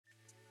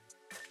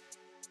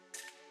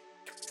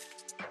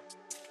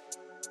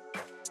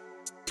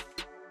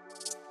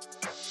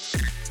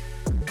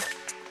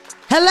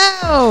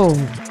Hello.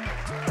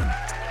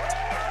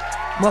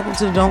 Welcome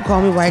to the Don't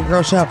Call Me White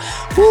Girl Show.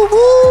 Woo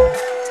woo.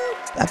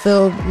 I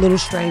feel a little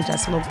strange. I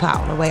smoke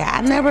pot on the way.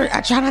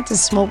 I try not to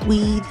smoke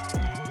weed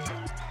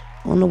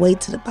on the way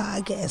to the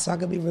podcast so I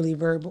can be really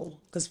verbal.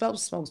 Because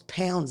Phelps smokes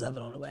pounds of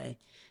it on the way.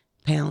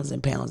 Pounds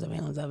and pounds and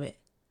pounds of it.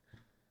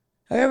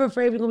 Are you ever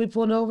afraid we're going to be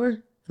pulled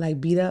over? Like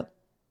beat up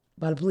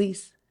by the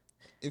police?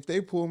 If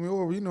they pull me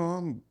over, you know,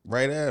 I'm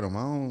right at them.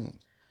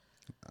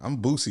 I'm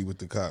Boosie with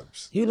the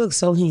cops. You look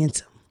so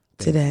handsome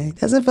today.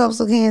 Doesn't Phelps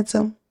look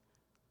handsome?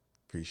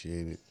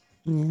 Appreciate it.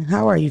 Yeah.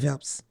 How are you,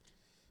 Phelps?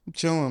 I'm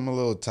chilling. I'm a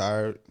little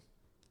tired.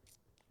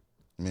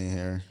 Me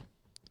here.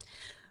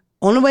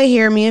 On the way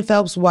here, me and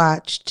Phelps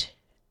watched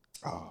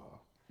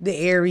the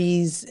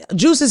Aries.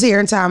 Juice is here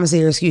and Tom is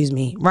here, excuse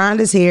me.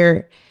 Rhonda's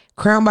here.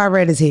 Crown by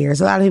Red is here. There's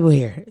a lot of people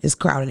here. It's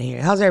crowded in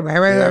here. How's everybody?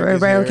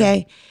 Everybody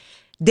okay?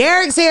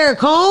 Derek's here.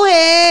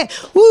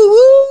 Conehead. Woo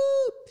woo.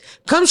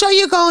 Come show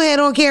your cone head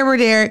on camera,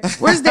 Derek.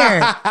 Where's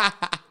Derek?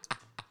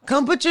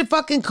 Come put your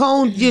fucking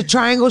cone, your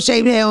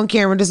triangle-shaped head on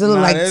camera. Just a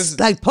little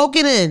like poke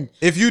it in.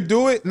 If you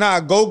do it,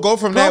 go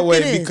from that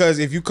way, because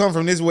if you come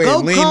from this way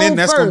and lean in,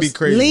 that's going to be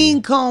crazy.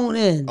 Lean cone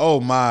in. Oh,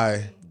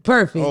 my.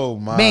 Perfect. Oh,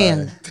 my.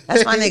 Bam.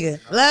 That's my nigga.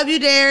 Love you,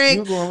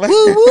 Derek. Woo,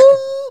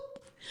 woo.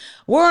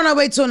 We're on our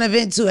way to an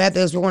event, too. After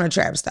this, we're going to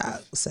Trap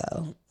Stock.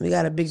 So we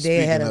got a big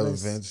day ahead of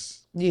us.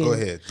 Events. Yeah. Go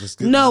ahead. Let's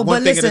get no,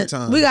 one but thing listen, at a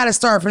time. we got to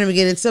start from the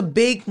beginning. It's a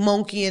big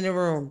monkey in the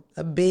room.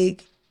 A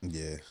big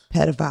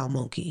pedophile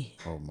monkey.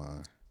 Oh, my.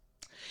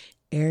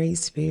 Aries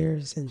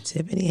Spears and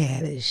Tiffany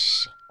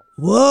Haddish.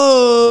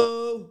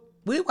 Whoa.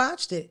 We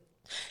watched it.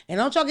 And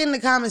don't y'all get in the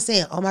comments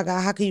saying, oh my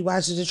God, how can you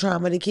watch the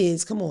trauma of the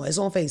kids? Come on, it's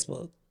on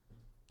Facebook.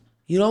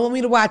 You don't want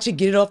me to watch it,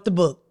 get it off the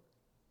book.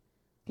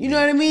 You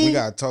know what I mean? We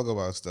got to talk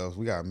about stuff.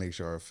 We got to make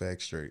sure our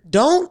facts straight.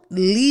 Don't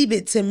leave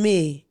it to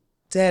me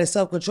to have the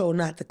self-control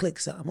not to click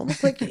something. I'm going to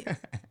click it.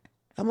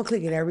 I'm going to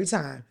click it every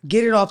time.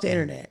 Get it off the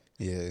internet.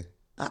 Yeah.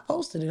 I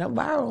posted it. I'm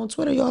viral on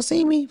Twitter. Y'all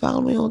see me?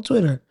 Follow me on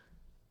Twitter.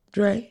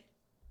 Dre.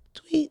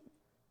 Tweet.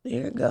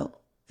 There you go.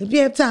 If you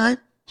have time.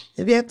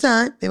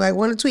 They might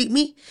want to tweet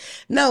me.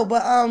 No,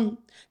 but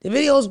the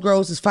video is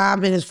gross. It's 4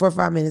 or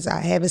 5 minutes.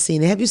 I haven't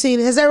seen it. Have you seen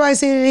it? Has everybody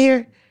seen it in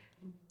here?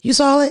 You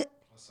saw it?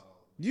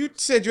 You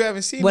said you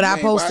haven't seen it. But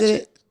I posted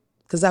it.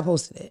 Because I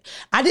posted it.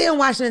 I didn't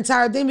watch the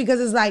entire thing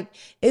because it's like,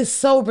 it's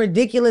so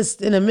ridiculous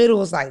in the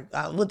middle. It's like,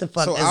 what the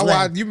fuck?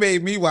 So you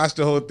made me watch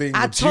the whole thing.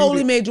 I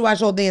totally made you watch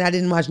the whole thing and I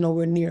didn't watch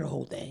nowhere near the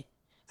whole thing.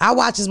 I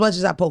watched as much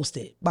as I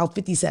posted. About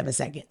 57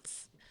 seconds.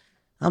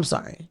 I'm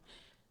sorry.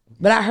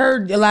 But I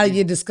heard a lot of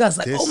you discuss,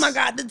 like, oh my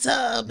God, the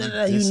tub.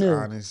 You knew.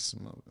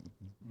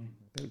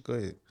 Go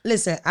ahead.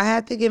 Listen, I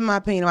have to give my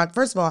opinion about,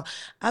 first of all,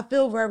 I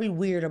feel very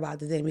weird about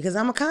the thing because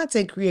I'm a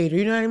content creator,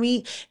 you know what I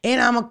mean? And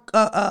I'm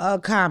a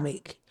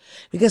comic.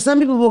 Because some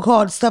people will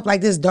call stuff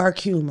like this dark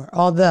humor,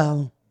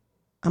 although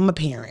I'm a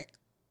parent.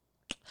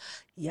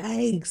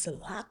 Yikes,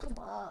 lock them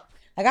up.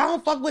 Like, I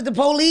don't fuck with the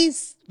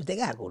police, but they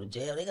gotta go to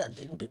jail. They gotta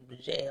take people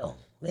to jail.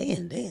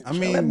 Damn. I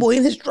mean, that boy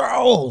in his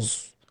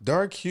drawers.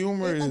 Dark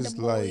humor is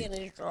like,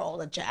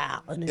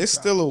 it's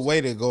still a way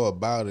to go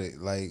about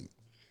it. Like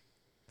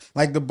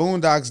the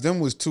Boondocks, them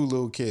was 2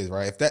 little kids,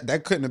 right? If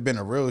that couldn't have been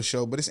a real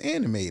show, but it's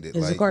animated.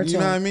 It's like, a cartoon. You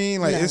know what I mean?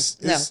 Like This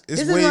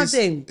is ways, my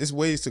thing. It's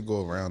ways to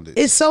go around it.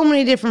 It's so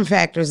many different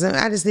factors, and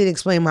I just need to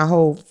explain my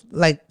whole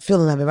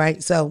feeling of it,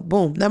 right? So,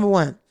 boom, number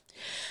one.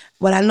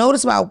 What I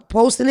noticed about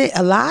posting it,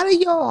 a lot of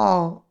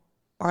y'all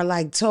are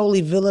like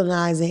totally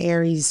villainizing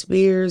Aries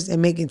Spears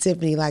and making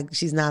Tiffany like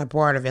she's not a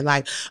part of it.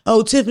 Like,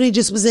 oh, Tiffany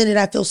just was in it.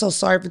 I feel so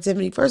sorry for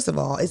Tiffany. First of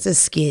all, it's a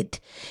skit.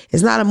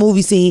 It's not a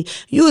movie scene.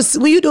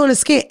 When you're doing a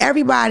skit,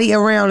 everybody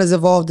around is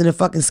involved in a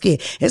fucking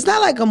skit. It's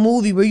not like a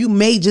movie where you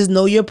may just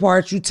know your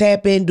parts. You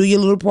tap in, do your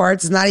little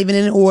parts. It's not even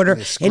in order.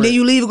 And then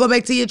you leave and go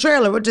back to your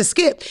trailer. With the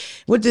skit,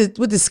 with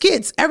the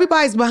skits,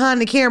 everybody's behind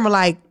the camera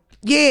like,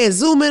 yeah,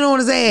 zoom in on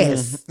his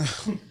ass.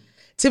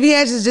 Tiffany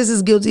Haddish is just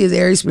as guilty as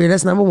Aries Spears.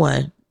 That's number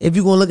one. If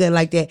you're going to look at it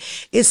like that.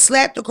 It's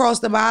slapped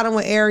across the bottom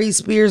with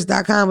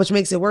ariesspears.com, which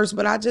makes it worse.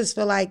 But I just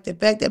feel like the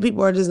fact that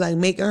people are just like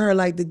making her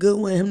like the good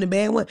one, him the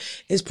bad one,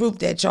 is proof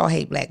that y'all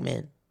hate black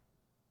men.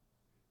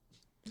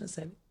 That's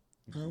it.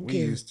 I don't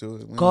care. Used to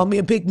it. Call me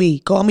a pick me.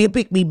 Call me a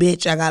pick me,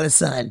 bitch. I got a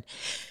son.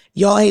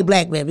 Y'all hate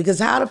black men because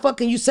how the fuck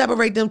can you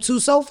separate them two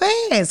so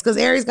fast? Because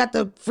Aries got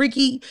the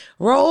freaky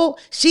role.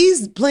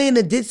 She's playing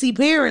the ditzy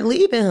parent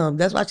leaving him.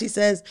 That's why she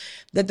says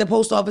that the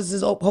post office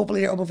is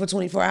hopefully they're open for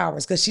 24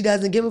 hours because she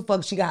doesn't give a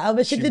fuck. She got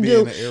other shit to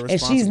do. And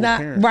she's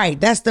not, parent. Right,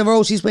 that's the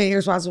role she's playing,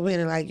 irresponsible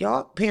parent. Like,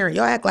 y'all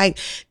act like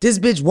this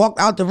bitch walked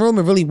out the room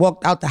and really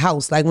walked out the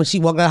house. Like when she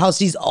walked out the house,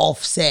 she's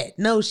offset.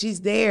 No,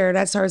 she's there.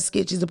 That's her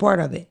skit. She's a part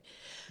of it.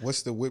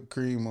 What's the whipped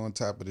cream on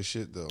top of the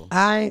shit though?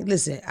 I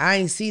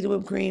ain't see the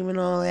whipped cream and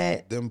all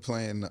that. Them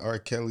playing the R.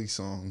 Kelly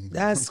song.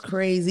 That's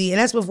crazy. And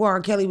that's before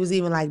R. Kelly was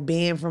even like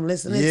banned from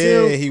listening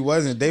to. Yeah, he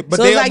wasn't.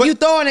 You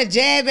throwing a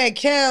jab at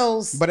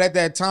Kells. But at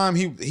that time,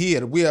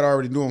 we had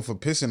already knew him for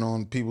pissing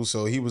on people,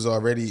 so he was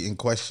already in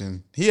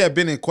question. He had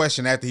been in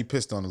question after he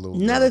pissed on a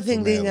little. Another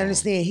thing they didn't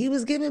understand, he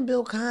was giving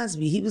Bill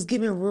Cosby. He was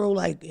giving real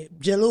like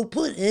Jello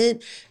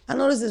pudding. I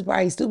know this is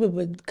probably stupid,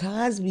 but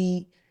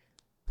Cosby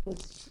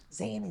was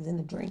Xannies in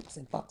the drinks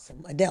and fuck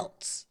some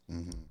adults.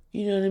 Mm-hmm.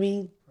 You know what I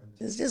mean?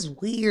 It's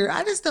just weird.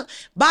 I just don't.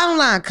 Bottom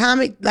line,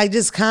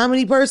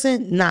 comedy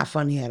person, not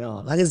funny at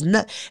all. Like it's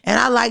not. And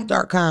I like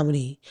dark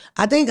comedy.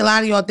 I think a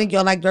lot of y'all think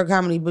y'all like dark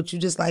comedy, but you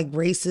just like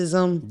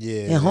racism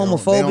and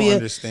homophobia. They don't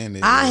understand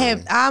it.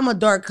 I'm a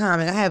dark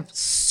comic. I have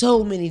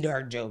so many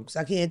dark jokes.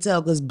 I can't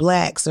tell because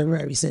blacks are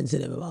very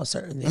sensitive about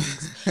certain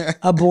things.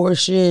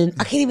 Abortion.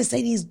 I can't even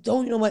say these.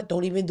 You know what?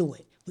 Don't even do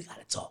it. We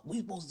gotta talk. We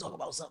supposed to talk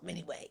about something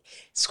anyway.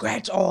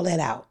 Scratch all that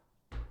out.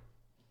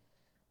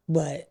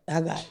 But I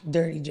got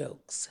dirty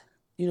jokes.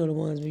 You know the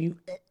ones where you,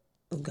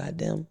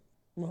 goddamn,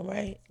 all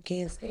right?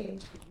 Can't say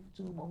it.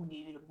 YouTube won't give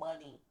you the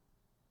money.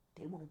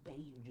 They won't pay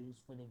you just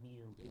for the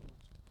view.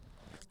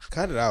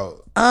 Cut it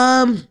out.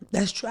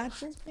 That's true.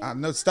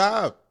 No,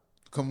 stop.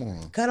 Come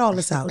on. Cut all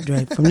this out,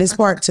 Dre. From this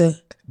part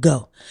to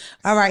go.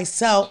 All right.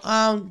 So,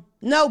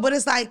 no, but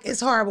it's like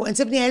it's horrible. And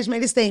Tiffany Haddish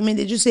made a statement.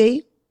 Did you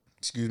see?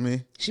 Excuse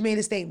me. She made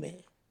a statement.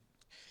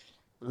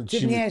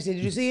 Tiffany Haddish, did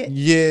you see it?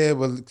 Yeah,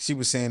 but she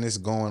was saying it's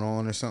going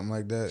on or something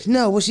like that.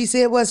 No, what she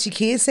said was she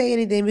can't say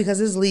anything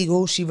because it's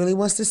legal. She really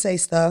wants to say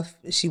stuff.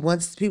 She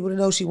wants people to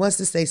know she wants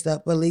to say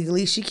stuff, but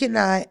legally she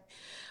cannot.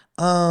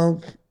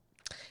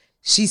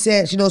 She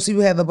said she knows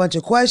people have a bunch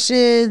of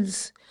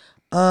questions.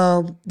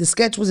 The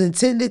sketch was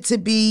intended to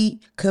be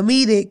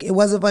comedic. It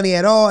wasn't funny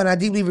at all, and I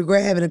deeply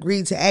regret having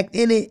agreed to act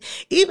in it.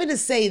 Even to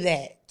say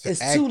that.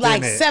 It's too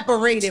like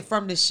separated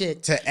from the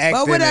shit. To act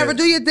but whatever, in it.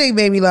 Do your thing,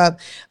 baby love.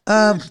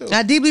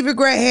 I deeply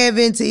regret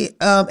having to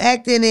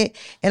act in it,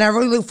 and I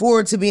really look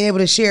forward to being able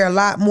to share a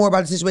lot more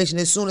about the situation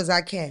as soon as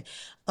I can.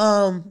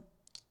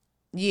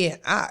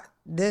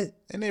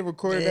 And they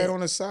recorded that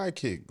on a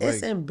sidekick.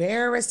 It's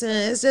embarrassing.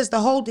 It's just the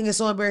whole thing is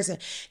so embarrassing.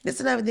 This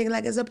is another thing.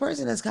 Like as a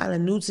person that's kind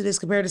of new to this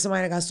compared to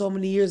somebody that got so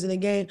many years in the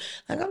game,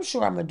 like I'm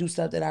sure I'm gonna do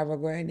stuff that I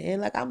regret,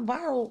 and like I'm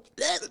viral,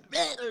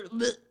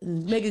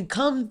 making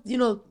come. You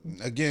know.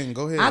 Again,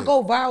 go ahead. I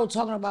go viral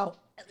talking about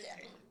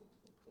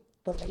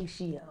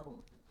fellatio.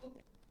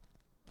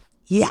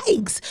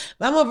 Yikes!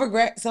 But I'm gonna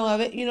regret some of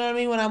it. You know what I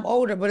mean when I'm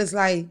older. But it's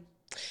like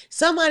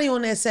somebody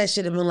on that set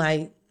should have been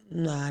like.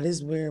 Nah, this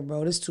is weird,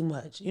 bro. This is too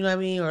much. You know what I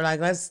mean? Or like,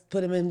 let's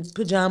put him in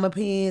pajama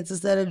pants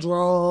instead of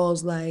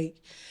drawers. Like,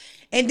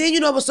 and then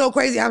you know what's so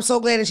crazy? I'm so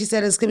glad that she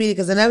said it's comedic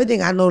because another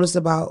thing I noticed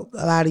about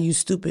a lot of you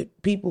stupid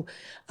people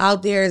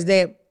out there is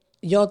that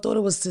y'all thought it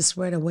was to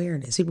spread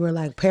awareness. People were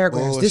like,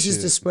 paragraphs. Bullshit. This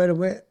is to spread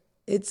awareness.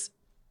 It's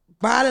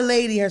by the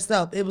lady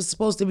herself. It was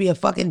supposed to be a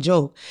fucking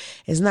joke.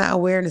 It's not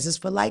awareness. It's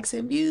for likes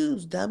and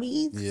views,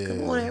 dummies. Yeah.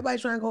 Come on, everybody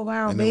trying to go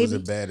viral, baby. And it was a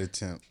bad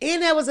attempt.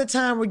 And there was a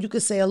time where you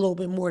could say a little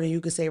bit more than you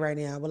could say right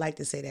now. I would like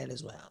to say that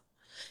as well.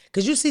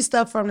 Because you see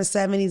stuff from the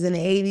 70s and the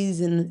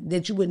 80s and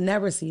that you would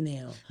never see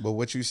now. But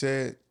what you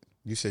said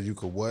you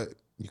could what?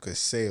 You could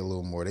say a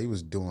little more. They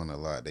was doing a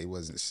lot. They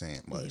wasn't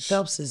saying much. Yeah,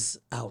 Phelps is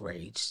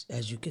outraged,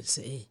 as you can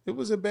see. It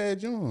was a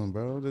bad joint,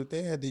 bro.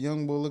 They had the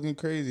young boy looking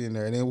crazy in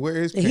there. And then where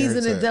his parents He's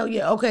an adult.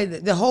 Yeah, okay.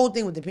 The whole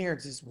thing with the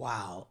parents is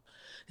wow.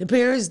 The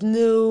parents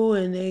knew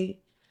and they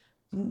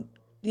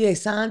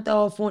signed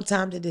off on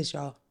time to this,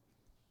 y'all.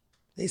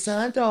 They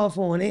signed off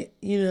on it,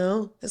 you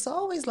know. It's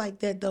always like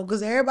that, though,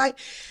 because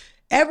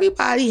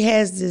everybody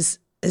has this,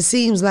 it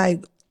seems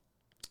like,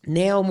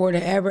 now more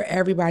than ever,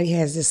 everybody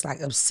has this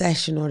like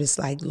obsession or this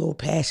like little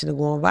passion of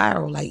going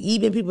viral. Like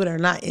even people that are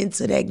not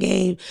into that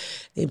game,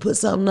 they put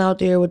something out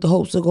there with the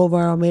hopes to go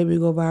viral, maybe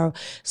go viral.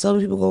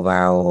 Some people go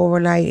viral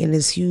overnight and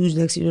it's huge.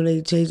 Next thing you know,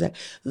 they change that.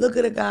 Look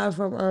at a guy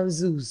from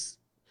Zeus.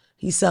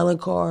 He's selling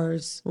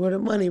cars where the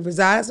money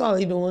resides. That's all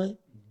he doing.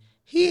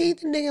 He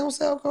ain't the nigga don't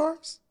sell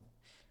cars.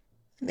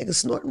 The nigga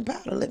snorting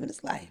powder, living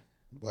his life.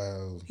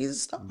 Wow. He's a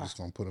star. I'm just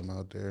going to put him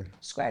out there.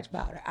 Scratch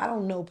Powder. I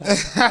don't know Powder.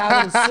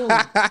 I would assume.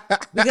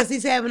 Because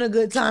he's having a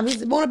good time.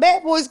 He's on a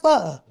Bad Boys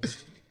Club.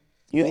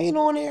 You ain't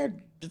on there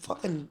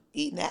fucking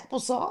eating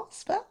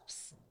applesauce,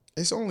 Phelps.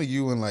 It's only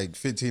you and like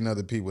 15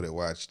 other people that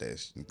watch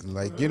that.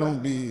 Like, you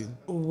don't be...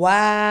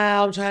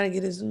 Wow. I'm trying to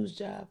get a Zeus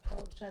job,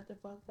 Phelps. Shut the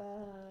fuck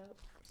up.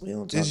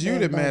 It's you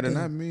that matter,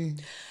 not me.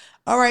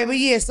 All right, but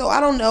yeah, so I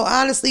don't know.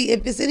 Honestly,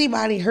 if it's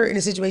anybody hurt in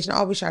a situation, I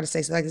always try to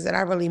say so. Like I said, I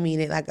really mean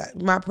it. Like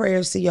my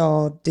prayers to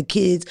y'all, the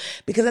kids,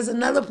 because that's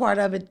another part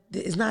of it.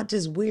 It's not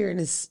just weird and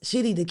it's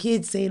shitty. The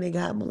kids saying they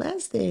got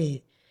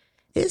molested.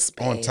 It's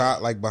bad. On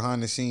top, like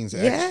behind the scenes.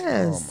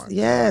 Yes, oh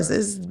yes.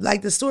 It's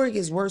like the story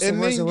gets worse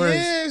and worse and worse.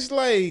 Yeah, it's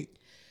like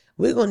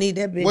we're gonna need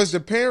that bitch. Was the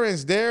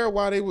parents there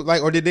while they were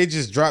like, or did they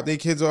just drop their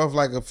kids off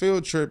like a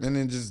field trip and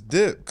then just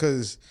dip?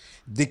 Because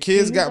the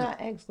kids got.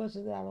 Ask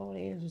questions that I don't want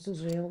to answer,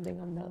 so they don't think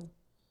I'm dumb.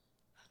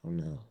 don't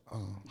know.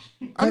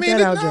 I mean,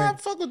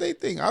 fuck what they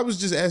think. I was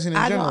just asking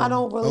in general. I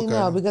don't really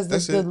know because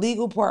the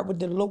legal part with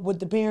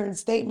the parent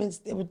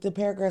statements, with the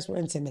paragraphs were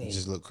intimidating.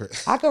 Just look crazy.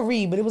 I could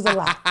read, but it was a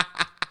lot.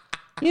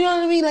 You know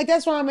what I mean? Like,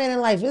 that's where I'm at in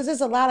life. There's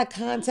just a lot of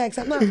context.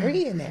 I'm not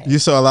reading that. You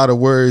saw a lot of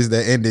words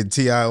that ended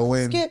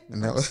T-I-O-N.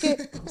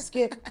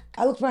 Skip.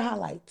 I look for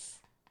highlights.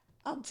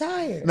 I'm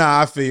tired.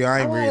 Nah, I feel you. I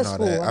ain't reading all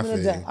that. I'm an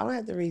adult. I don't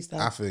have to read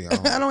stuff. I feel you.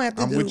 I don't have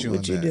to do what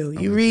you do.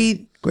 You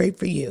read, great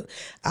for you.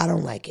 I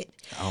don't like it.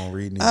 I don't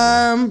read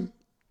neither.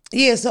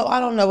 Yeah, so I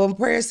don't know. But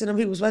prayers to them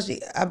people,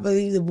 especially, I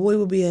believe the boy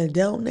will be an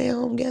adult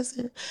now, I'm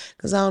guessing.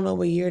 Because I don't know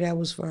what year that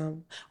was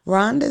from.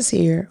 Rhonda's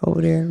here,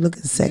 over there,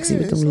 looking sexy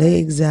with them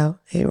legs out.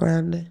 Hey,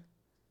 Rhonda.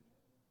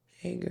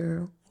 Hey,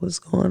 girl. What's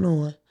going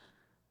on?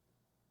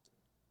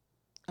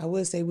 I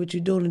would say what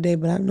you doing today,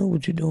 but I know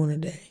what you're doing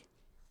today.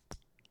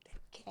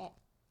 Cat.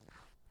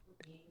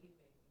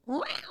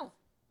 Wow.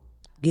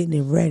 Getting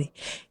it ready.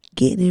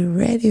 Getting it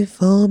ready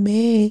for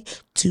me.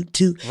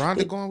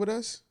 Rhonda going with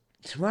us?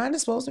 Rhonda's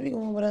supposed to be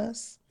going with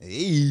us. Hey.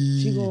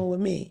 She going with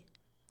me.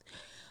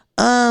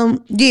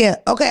 Yeah.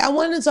 Okay, I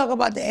wanted to talk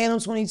about the Adam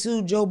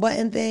 22 Joe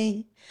Budden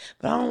thing,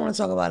 but I don't want to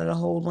talk about it a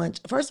whole bunch.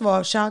 First of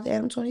all, shout out to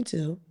Adam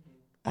 22.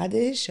 I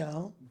did his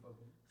show.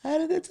 I had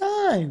a good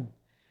time.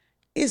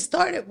 It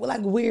started with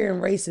like weird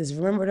and racist.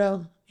 Remember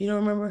though? You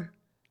don't remember?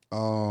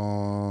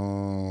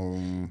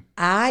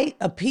 A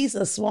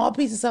small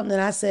piece of something that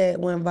I said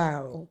went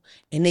viral,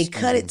 and they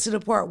cut it to the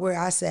part where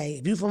I say,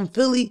 if you from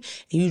Philly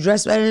and you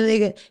dress better than a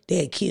nigga,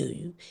 they'll kill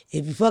you.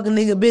 If you fucking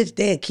nigga bitch,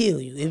 they'll kill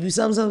you. If you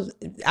something,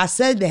 I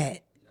said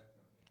that.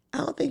 I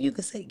don't think you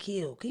can say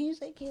kill. Can you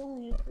say kill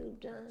on YouTube,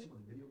 John?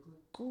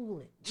 Google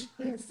it. You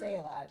can't say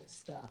a lot of this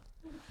stuff.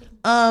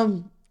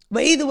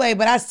 But either way,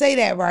 but I say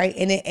that, right?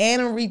 And then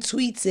Adam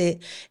retweets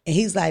it, and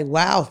he's like,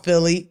 wow,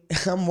 Philly,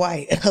 I'm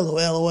white,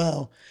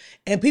 LOL.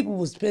 And people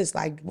was pissed,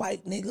 like,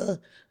 white nigga,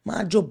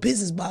 mind your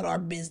business about our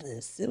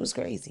business. It was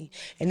crazy.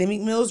 And then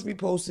Meek Mills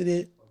reposted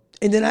it,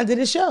 and then I did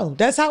a show.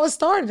 That's how it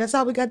started. That's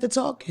how we got to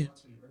talking.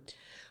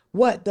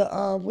 What,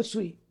 which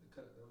tweet?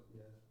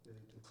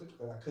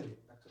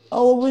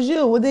 Oh, it was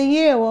you. Well, then,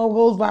 yeah, well, it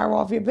goes viral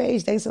off your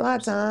page. Thanks a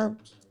lot, Tom.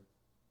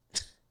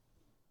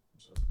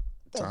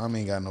 Tom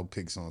ain't got no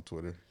pics on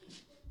Twitter.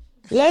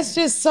 Let's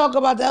just talk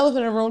about the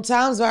elephant in the room.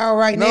 Tom's viral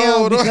right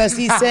now because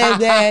he said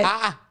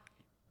that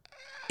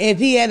if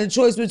he had a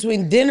choice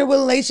between dinner with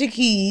Alicia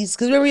Keys,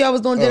 because remember y'all was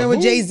doing dinner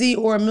with Jay-Z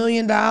or $1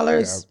 million?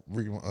 I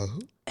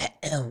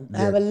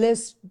have a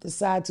list. The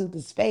side tooth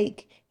is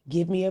fake.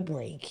 Give me a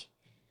break.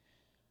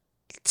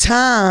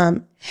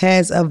 Tom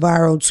has a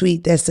viral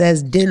tweet that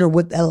says dinner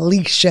with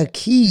Alicia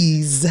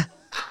Keys.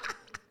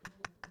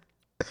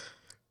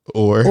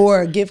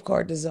 Or a gift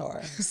card to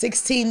Zara.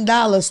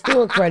 $16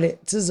 store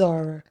credit to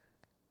Zara.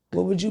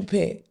 What would you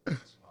pick?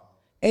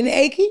 And the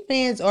AK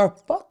fans are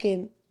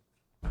fucking,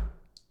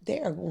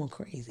 they are going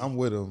crazy. I'm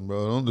with them,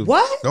 bro.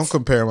 Don't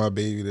compare my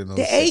baby to no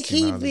The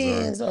AK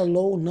fans are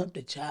loading up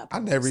the chop. I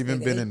never even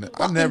been in the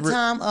I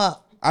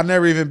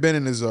never even been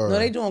in the Zara. No,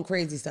 they doing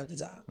crazy stuff to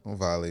Zara. Don't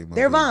violate my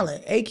They're baby.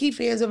 violent. AK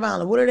fans are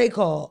violent. What are they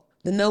called?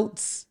 The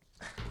notes?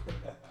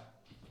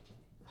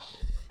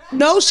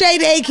 No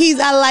shade to AKs.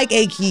 I like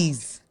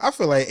AKs. I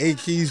feel like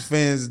AK's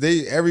fans,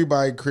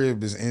 everybody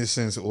crib is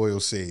incense, oil,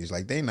 sage.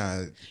 Like they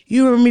not.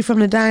 You remember me from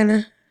the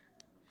diner?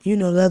 You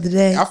know, the other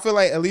day. I feel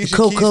like Alicia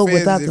Keys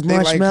fans, if they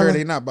like her,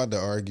 they not about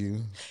to argue.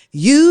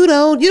 You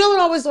know what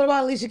I always thought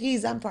about Alicia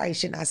Keys? I probably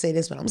should not say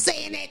this, but I'm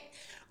saying it.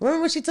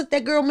 Remember when she took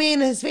that girl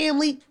man and his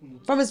family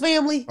from his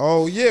family?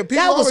 Oh yeah,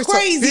 that was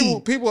crazy.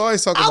 People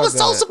always talk about that. I was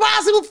so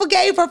surprised people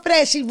forgave her for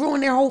that. She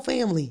ruined their whole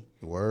family.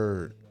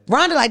 Word.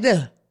 Rhonda like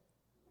that.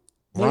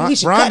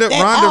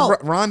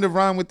 Rhonda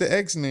rhyme with the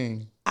X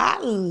name. I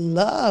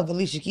love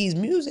Alicia Keys'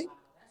 music.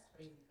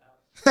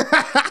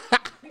 I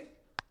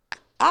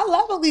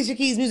love Alicia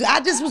Keys' music.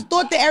 I just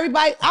thought that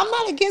everybody, I'm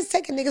not against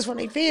taking niggas from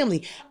their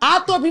family.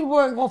 I thought people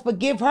weren't going to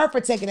forgive her for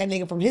taking that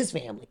nigga from his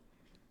family.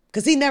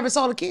 Because he never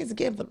saw the kids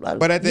again for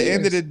But at the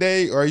end of the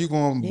day, are you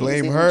going to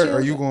blame her or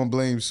are you going to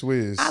blame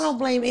Swizz? I don't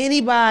blame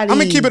anybody. I'm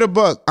going to keep it a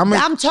buck.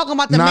 I'm talking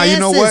about the masses. You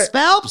know what?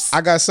 Phelps?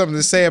 I got something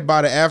to say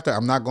about it after.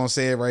 I'm not going to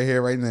say it right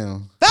here, right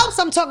now. Phelps,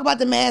 I'm talking about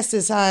the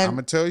masses, hon. I'm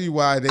going to tell you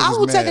why they was I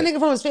will mad. take a nigga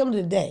from his family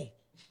today.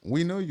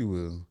 We know you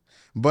will.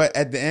 But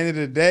at the end of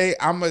the day,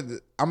 I'm a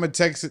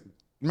text it.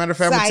 Matter of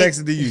fact, I'm going to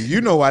text it to you.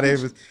 You know why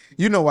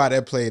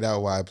that played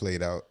out, why it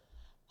played out.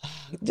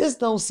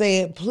 Just don't say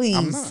it,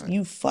 please.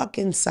 You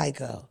fucking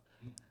psycho.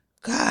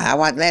 God, I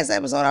watched last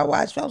episode. I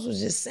watched Phelps was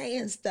just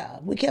saying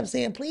stuff. We kept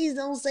saying, "Please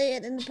don't say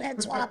it in the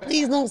patois.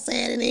 Please don't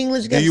say it in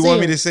English." Do you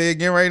want me to say it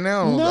again right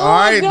now? No, all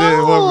right, then.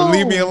 Well,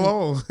 leave me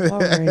alone. All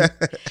right.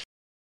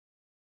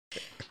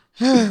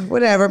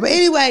 Whatever. But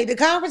anyway, the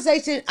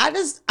conversation. I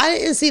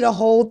didn't see the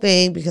whole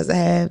thing because I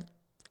have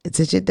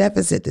attention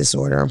deficit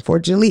disorder,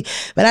 unfortunately.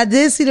 But I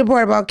did see the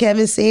part about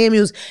Kevin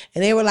Samuels,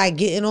 and they were like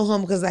getting on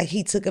him because like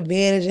he took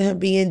advantage of him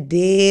being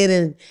dead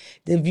and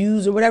the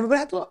views or whatever. But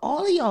I thought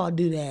all of y'all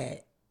do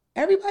that.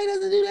 Everybody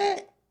doesn't do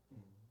that.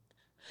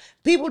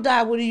 People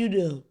die, what do?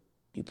 You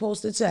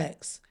post a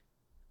text.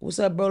 What's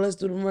up, bro? Let's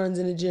do the runs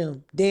in the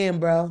gym. Damn,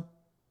 bro.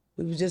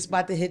 We was just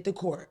about to hit the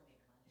court.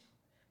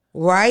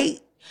 Right?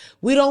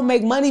 We don't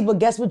make money, but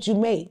guess what you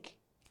make?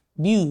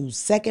 Views.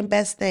 Second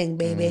best thing,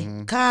 baby.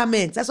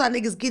 Comments. That's why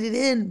niggas get it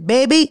in,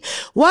 baby.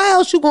 Why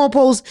else you gonna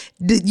post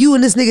you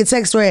and this nigga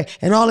text thread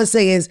and all it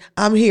say is,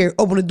 I'm here,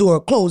 open the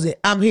door, close it.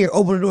 I'm here,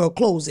 open the door,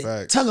 close it.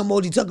 Facts. Tongue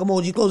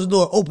emoji, close the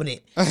door, open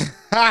it. He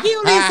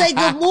don't even say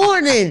good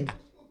morning.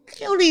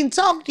 He don't even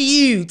talk to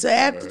you till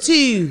after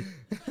 2.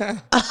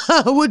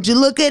 Would you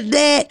look at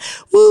that?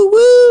 Woo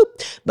woo.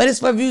 But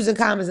it's for views and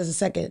comments. That's the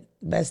second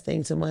best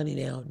thing to money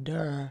now.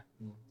 Duh.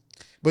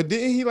 But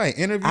didn't he like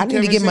interview? I need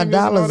Kevin to get my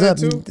Samuels dollars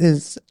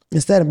up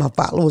instead of my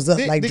followers up.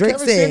 Like Drake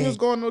Kevin said, Samuels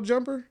go on No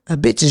Jumper? a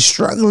bitch is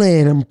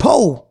struggling. I'm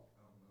poor.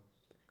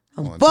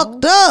 I'm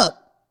fucked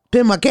up.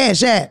 Pin my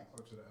cash app.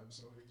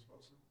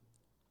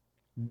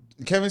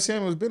 Kevin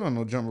Samuels been on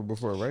No Jumper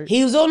before, right?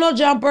 He was on No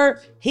Jumper.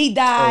 He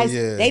dies. Oh,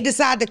 yeah. They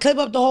decide to clip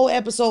up the whole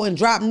episode and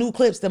drop new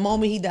clips the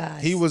moment he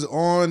dies. He was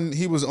on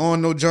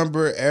No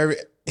Jumper.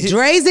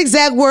 Dre's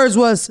exact words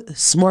was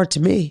smart to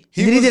me.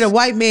 He did a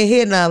white man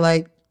here now,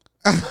 like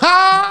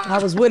I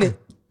was with it.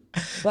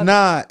 But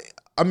nah,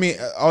 I mean,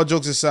 all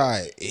jokes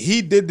aside,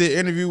 he did the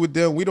interview with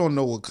them. We don't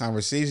know what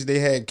conversations they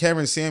had.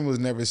 Kevin Samuels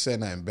never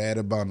said nothing bad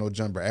about No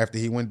Jumper after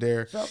he went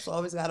there. Phelps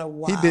always got a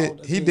wild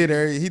He did.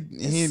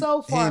 It's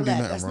so far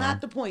left. That's wrong.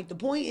 not the point. The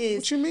point is,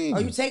 What you mean?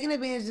 Are you taking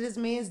advantage of this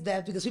man's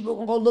death because people are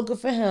gonna go looking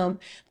for him,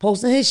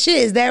 posting his shit?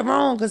 Is that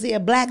wrong? Because he a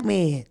black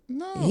man.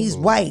 No. And he's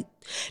white.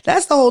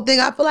 That's the whole thing.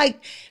 I feel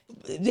like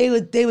they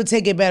would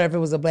take it better if it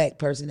was a black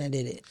person that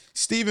did it.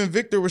 Steven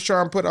Victor was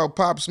trying to put out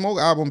Pop Smoke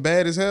album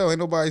bad as hell. Ain't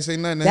nobody say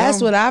nothing to That's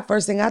him. what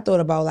first thing I thought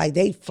about. Like,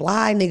 they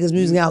fly niggas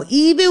music out.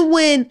 Even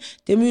when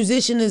the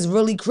musician is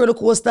really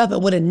critical of stuff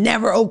and would have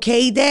never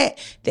okayed that,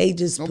 they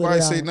just Nobody put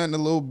it say out. nothing to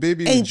Lil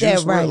Bibby. Ain't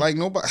that right? Like,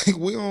 nobody,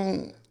 we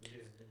don't.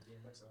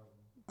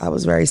 I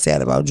was very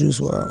sad about Juice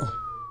WRLD.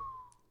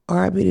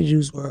 R.I.P. to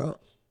Juice WRLD.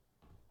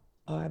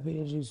 R.I.P.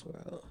 to Juice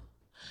WRLD.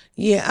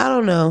 Yeah, I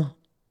don't know.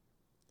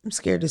 I'm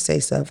scared to say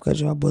stuff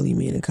because y'all bully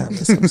me in the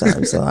comments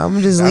sometimes. So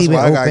I'm just leaving it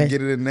open. That's why I gotta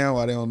get it in now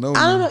while they don't know me.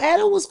 I don't know.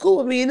 Adam was cool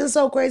with me, and it's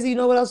so crazy. You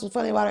know what else was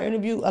funny about our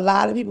interview? A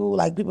lot of people,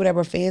 like people that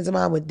were fans of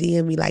mine, would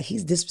DM me like,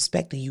 "He's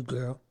disrespecting you,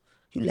 girl.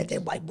 You let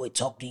that white boy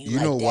talk to you." You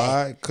like know that.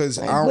 why? Because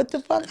Like, what the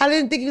fuck? I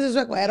didn't think he was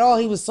disrespectful at all.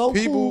 He was so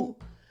cool.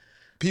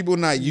 People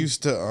not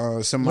used to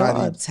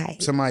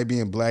uptight. somebody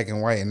being black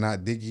and white and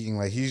not digging.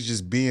 Like, he's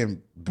just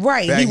being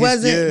Right. He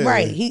wasn't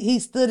right. He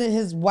stood in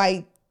his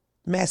white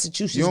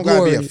Massachusetts You don't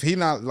glory. gotta be he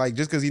not like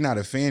just because he's not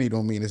a fan, he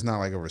don't mean it's not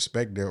like a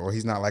respect there, or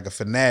he's not like a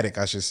fanatic,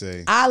 I should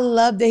say. I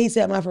love that he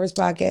said my first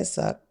podcast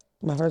sucked.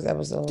 My first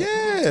episode.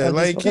 Yeah,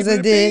 like because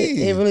it did.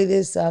 It really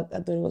did suck. I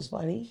thought it was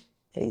funny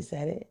that he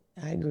said it.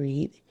 I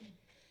agreed.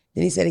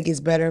 Then he said it gets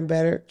better and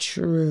better.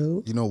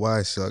 True. You know why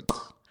it sucked?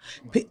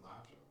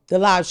 The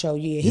live show,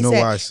 yeah. He you know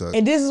said, why it sucked.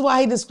 And this is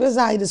why this is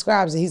how he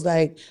describes it. He's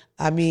like,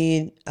 I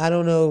mean, I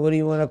don't know what do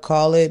you want to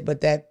call it,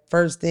 but that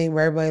first thing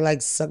where everybody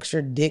like sucks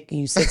your dick and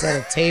you sit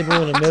at a table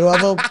in the middle of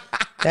them,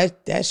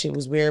 that shit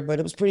was weird, but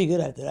it was pretty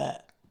good after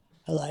that.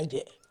 I liked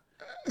it.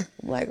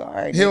 I'm like, all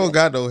right. He don't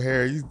got no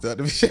hair. You thought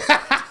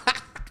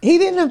He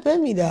didn't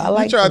offend me though. I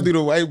like. You try to do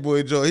the white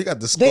boy Joe. He got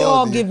the skull. They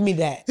all give me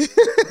that.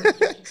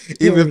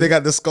 Even if they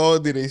got the skull,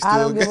 they still. I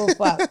don't give a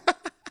fuck.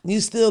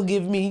 You still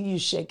give me. You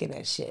shaking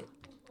that shit.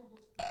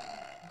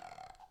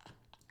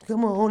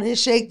 Come on and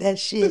shake that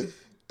shit.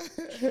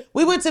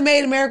 We went to Made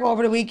in America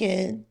over the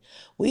weekend.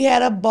 We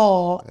had a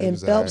ball and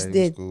Phelps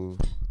did. No,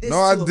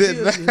 I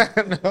didn't.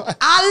 No.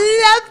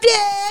 I loved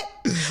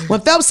it.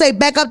 When Phelps say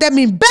back up, that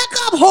means back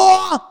up,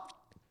 whore.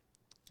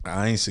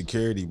 I ain't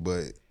security,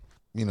 but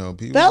you know,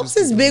 people. Phelps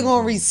is big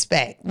on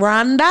respect.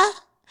 Rhonda,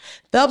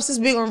 Phelps is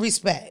big on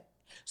respect.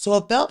 So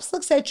if Phelps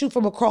looks at you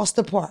from across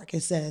the park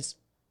and says,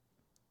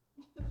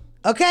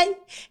 okay,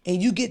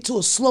 and you get to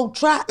a slow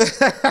trot,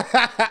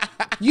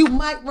 you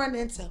might run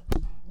into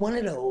one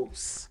of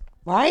those,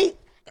 right?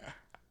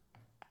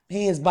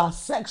 He is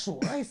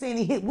bisexual. I ain't saying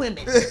he hit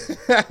women.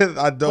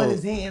 I don't. But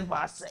his hand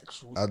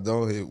bisexual. I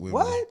don't hit women.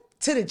 What?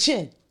 To the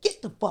chin.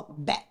 Get the fuck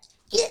back.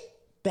 Get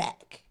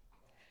back.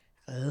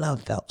 I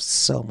love Phelps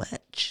so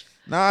much.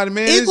 Nah,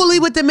 man. Equally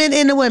with the men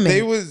and the women.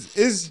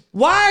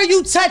 Why are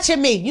you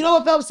touching me? You know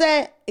what Phelps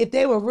said? If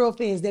they were real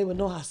fans, they would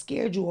know how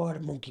scared you are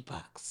of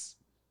monkeypox.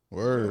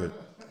 Word.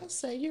 I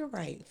say, you're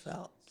right,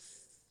 Phelps.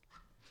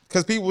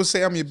 Because people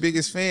say I'm your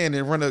biggest fan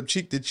and run up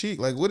cheek to cheek.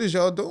 Like, what is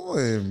y'all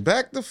doing?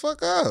 Back the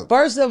fuck up.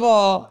 First of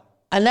all,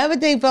 I never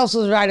think Phelps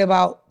was right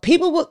about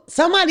people.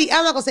 Somebody,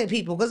 I'm not going to say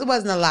people because it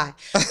wasn't a lie.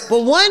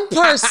 But one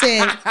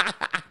person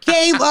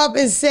came up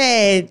and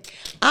said,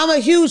 I'm a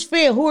huge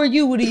fan. Who are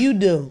you? What do you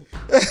do?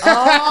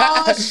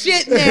 Oh,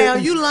 shit now.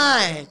 You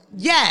lying.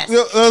 Yes.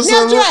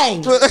 Now,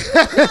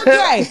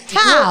 Dre,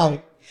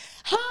 how?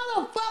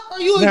 How the fuck are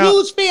you a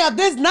huge fan of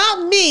this?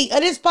 Not me, of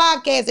this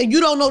podcast, and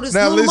you don't know this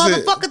little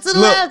motherfucker to the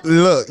left?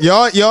 Look,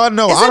 y'all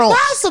know. It's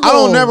impossible. I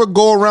don't never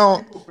go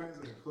around.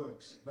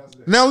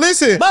 Now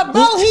listen. But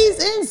bro,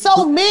 he's in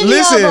so many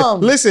of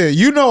them. Listen,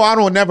 you know I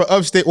don't never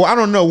upstate. Well, I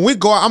don't know. When we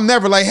go out, I'm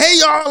never like, hey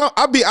y'all,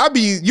 I'll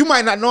be, you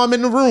might not know I'm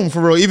in the room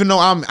for real, even though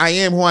I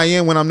am who I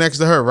am when I'm next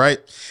to her, right?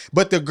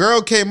 But the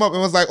girl came up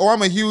and was like, oh,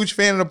 I'm a huge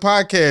fan of the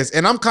podcast.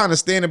 And I'm kind of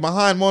standing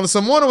behind Mona. So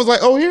Mona was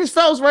like, oh, here's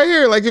Phelps right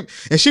here. Like,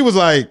 and she was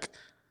like,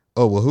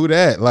 oh, well, who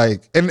that?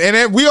 Like, and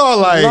we all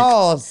like,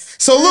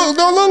 lost. So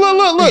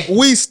look.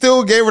 We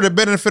still gave her the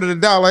benefit of the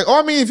doubt. Like, oh,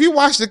 I mean, if you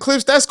watch the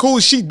clips, that's cool.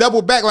 She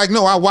doubled back. Like,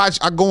 no, I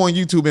go on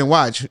YouTube and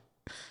watch.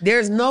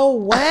 There's no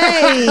way.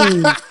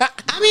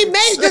 I mean,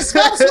 maybe the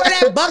Phelps wear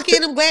that bucket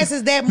and them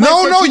glasses that much.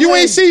 No, you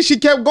ain't see. She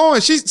kept going.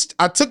 She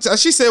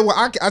said,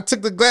 well, I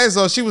took the glasses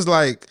off. She was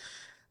like,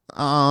 so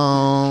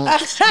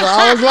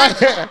I was like,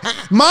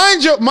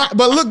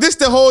 but look, this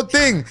the whole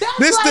thing.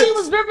 That's why he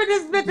was ripping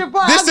this bitch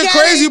apart. This the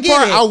crazy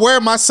part. I wear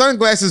my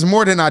sunglasses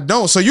more than I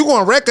don't, so you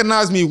gonna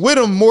recognize me with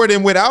them more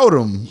than without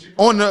them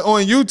on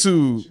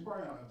YouTube.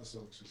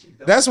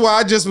 That's why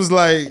I just was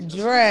like,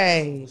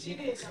 Dre.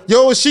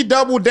 Yo, she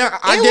doubled down.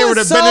 I gave her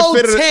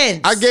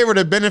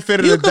the benefit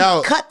of the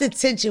doubt. Cut the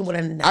tension with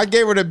a knife. I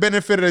gave her the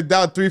benefit of the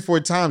doubt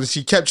 3-4 times, and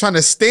she kept trying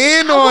to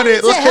stand on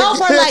it. To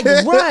help her,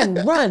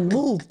 like, run,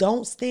 move.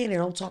 Don't stand there.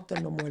 Don't talk to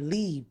her no more.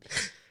 Leave.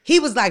 He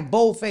was like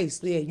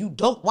bold-faced. Yeah, you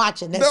don't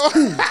watch it. That's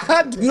cool.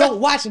 You don't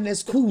watch it.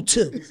 That's cool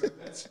too.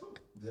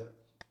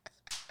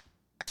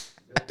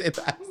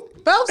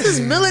 Phelps is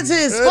militant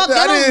as fuck.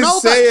 I don't know.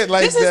 Say it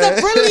like this that. Is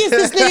the friendliest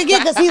this nigga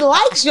get because he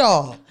likes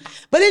y'all.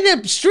 But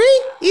in the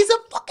street, he's a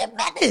fucking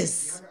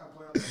menace.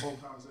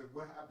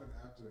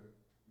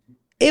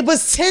 It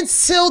was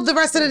tense till the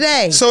rest of the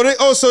day.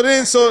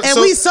 And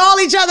we saw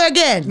each other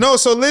again. No,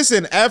 so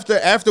listen.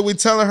 After we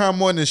telling her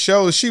I'm on the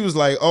show, she was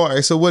like, "All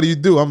right, so what do you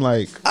do?" I'm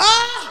like,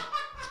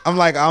 I'm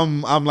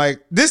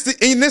like this.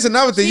 And this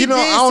another thing, you know,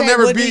 I don't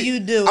never what be. Do you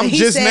do? I'm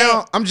just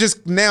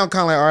now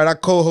kind of like, all right, I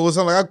co-host.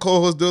 I'm like, I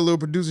co-host, do a little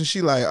producing.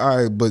 She like, all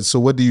right, but so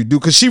what do you do?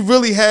 Because she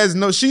really has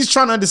no. She's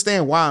trying to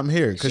understand why I'm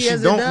here because she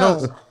don't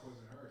know.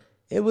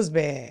 It was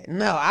bad.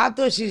 No, I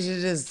thought she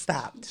should just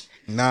stopped.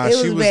 Nah, it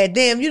was bad.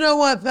 Damn, you know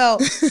what,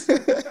 Phelps?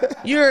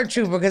 You're a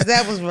trooper because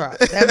that was rough.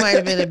 That might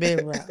have been a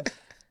bit rough.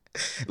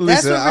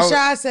 Listen, that's what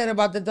Rashad said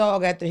about the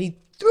dog after he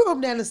threw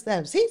him down the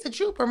steps. He's a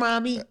trooper,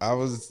 mommy.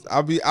 I'll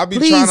be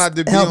trying not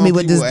to be help on me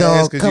with this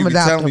dog. Come and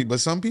tell me,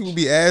 but some people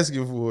be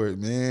asking for it,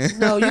 man.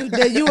 No,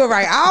 you were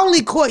right. I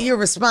only caught your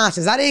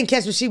responses. I didn't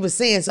catch what she was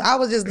saying, so I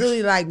was just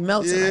literally like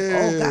melting. Yeah.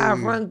 Like, oh God,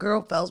 run,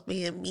 girl, Phelps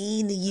being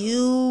mean to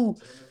you.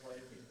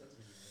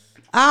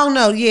 I don't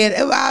know.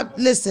 Yeah,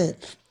 listen.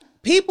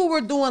 People were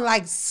doing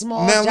like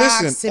small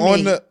jobs to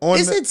me.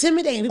 It's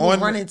intimidating. People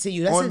run into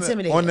you. That's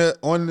intimidating.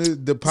 On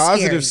the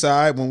positive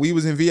side, when we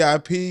was in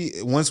VIP,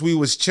 once we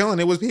was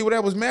chilling, it was people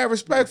that was mad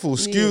respectful.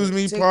 Excuse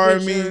me,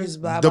 pardon me.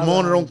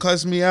 Damona don't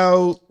cuss me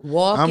out.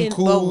 I'm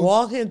cool. But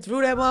walking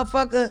through that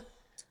motherfucker,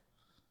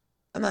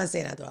 I'm not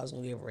saying I thought I was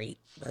gonna get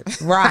raped,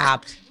 but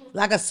robbed.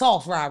 Like a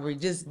soft robbery.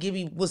 Just give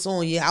me what's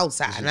on your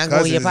outside. Not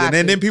go in your pocket.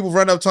 And then people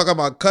run up talking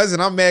about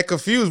cousin. I'm mad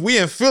confused. We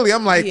in Philly.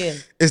 I'm like,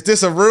 is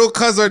this a real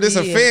cousin or this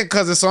a fan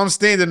cousin? So I'm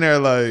standing there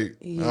like,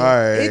 all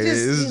right. It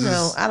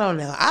just, I don't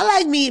know. I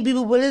like meeting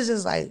people, but it's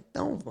just like,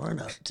 don't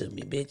run up to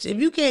me, bitch. If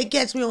you can't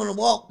catch me on the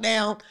walk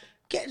down,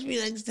 catch me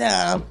next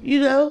time, you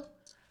know?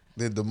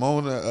 Then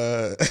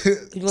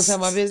Damona, you gonna tell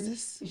my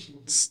business?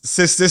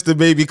 Sister,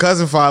 baby,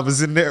 cousin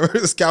father's in there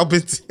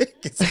scalping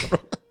tickets.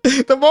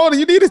 Damona,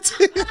 you need a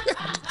ticket.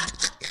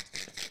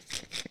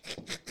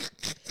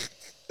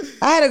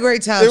 I had a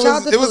great time.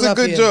 It was a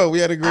good joke. We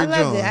had a great joke.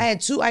 I loved it. I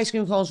had 2 ice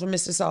cream cones from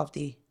Mr.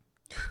 Softy.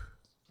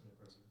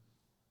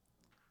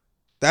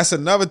 That's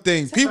another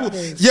thing. People,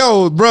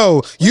 yo,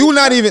 bro, you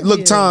not even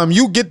look. Tom,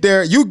 you get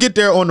there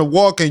on the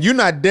walk, and you're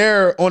not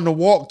there on the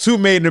walk to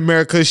Made in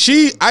America.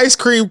 She ice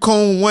cream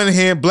cone one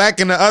hand,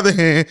 black in the other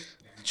hand,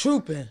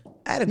 trooping.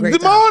 I had a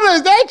great time. Damona,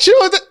 is that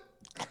you?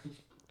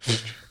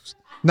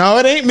 No,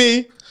 it ain't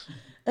me.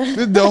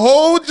 The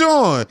whole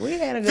joint. We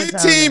had a good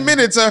 15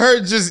 minutes of her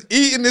just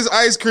eating this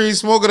ice cream,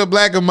 smoking a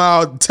black and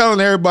mild, telling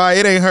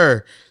everybody it ain't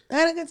her. I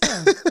had a good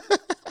time.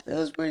 It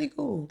was pretty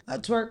cool. I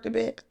twerked a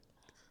bit.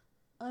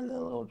 A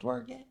little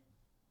twerking.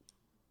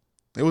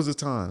 It was a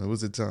time.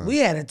 We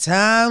had a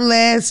time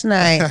last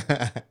night.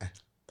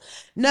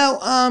 No,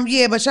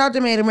 but shout out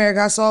to Made in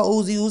America. I saw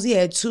Uzi. Uzi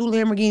had 2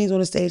 Lamborghinis on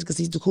the stage because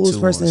he's the coolest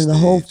person in the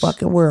whole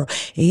fucking world.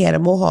 And he had a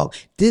mohawk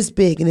this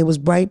big, and it was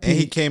bright pink. And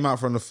he came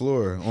out from the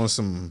floor on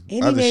some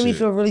and other he made shit. me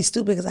feel really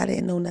stupid because I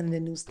didn't know none of the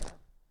new stuff.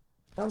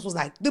 I was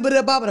like, I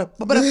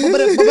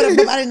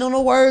didn't know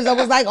no words. I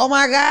was like, oh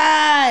my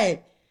God.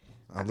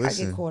 I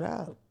get caught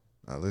out.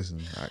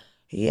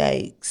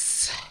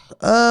 Yikes.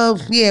 But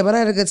I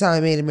had a good time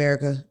in Made in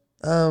America.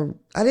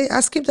 I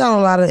skipped out on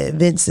a lot of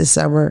events this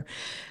summer.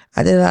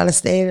 I did a lot of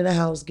staying in the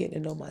house,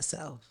 getting to know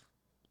myself,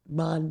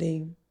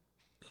 bonding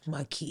with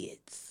my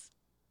kids.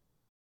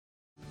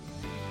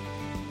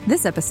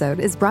 This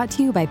episode is brought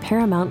to you by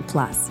Paramount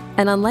Plus.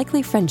 An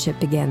unlikely friendship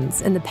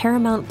begins in the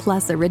Paramount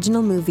Plus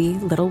original movie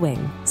Little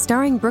Wing,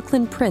 starring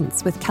Brooklyn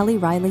Prince with Kelly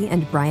Riley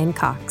and Brian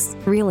Cox.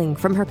 Reeling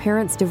from her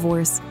parents'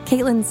 divorce,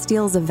 Caitlin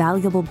steals a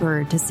valuable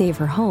bird to save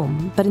her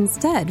home, but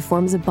instead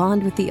forms a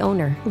bond with the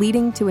owner,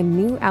 leading to a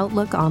new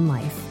outlook on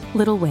life.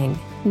 Little Wing,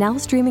 now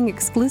streaming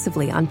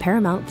exclusively on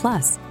Paramount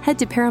Plus. Head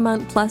to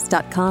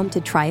ParamountPlus.com to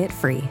try it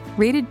free.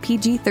 Rated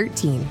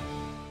PG-13.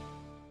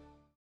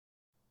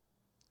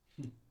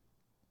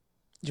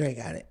 Dre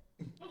got it.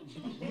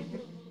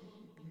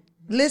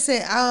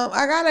 Listen,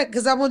 I gotta,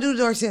 because I'm gonna do the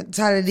dark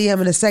side of the DM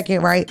in a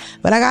second, right?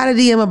 But I got a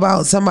DM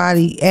about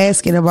somebody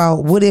asking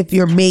about what if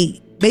your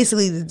mate,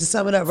 basically to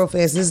sum it up real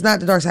fast, this is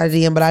not the dark side of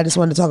the DM, but I just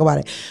wanted to talk about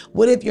it.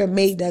 What if your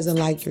mate doesn't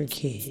like your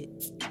kid?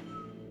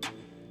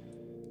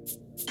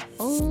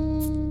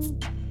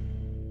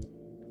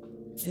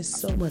 There's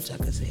so much I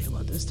could say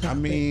about this topic. I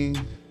mean,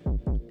 much.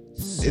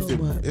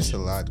 It's a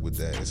lot with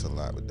that. It's a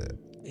lot with that.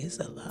 It's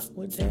a lot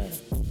with that.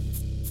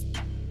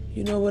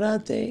 You know what I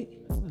think?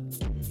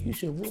 You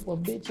should whoop a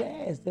bitch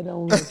ass that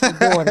don't like your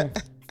daughter.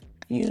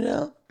 You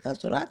know?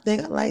 That's what I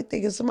think. I like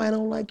thinking somebody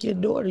don't like your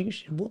daughter, you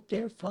should whoop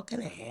their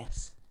fucking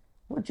ass.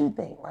 What you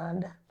think,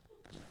 Rhonda?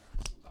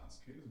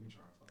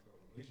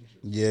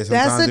 Yeah, that's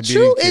sometimes the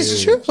truth.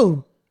 It's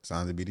true.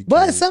 Sometimes it be the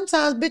But kids.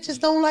 sometimes bitches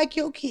don't like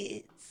your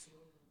kids.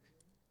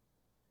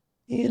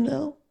 You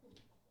know?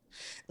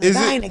 Like,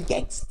 I ain't a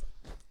gangster.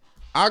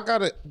 I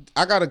got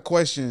a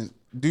question.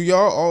 Do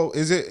y'all all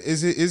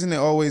isn't it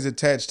always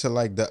attached to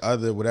like the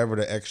other whatever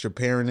the extra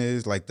parent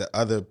is, like the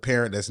other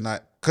parent that's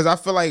not? Because I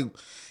feel like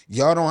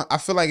y'all don't. I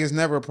feel like it's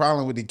never a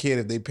problem with the kid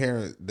if they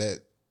parent that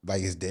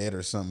like is dead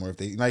or something, or if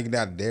they like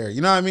not there.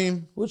 You know what I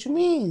mean? What you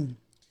mean?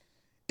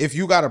 If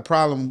you got a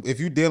problem, if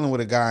you dealing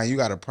with a guy and you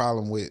got a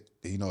problem with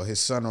his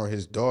son or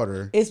his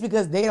daughter, it's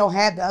because they don't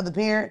have the other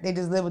parent. They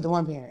just live with the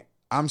one parent.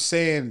 I'm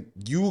saying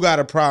you got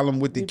a problem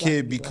with the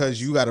kid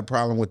because you got a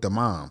problem with the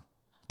mom.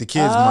 The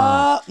kid's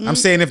mom. I'm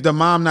saying if the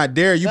mom not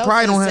there, you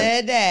probably don't have.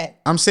 Said that.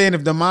 I'm saying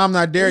if the mom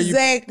not there,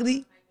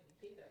 exactly.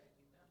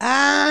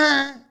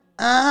 Or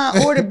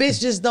the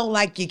bitch just don't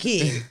like your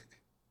kid.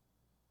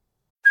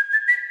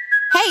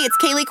 Hey, it's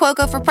Kaylee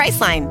Cuoco for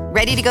Priceline.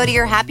 Ready to go to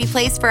your happy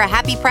place for a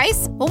happy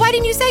price? Well, why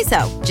didn't you say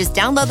so? Just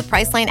download the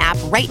Priceline app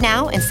right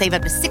now and save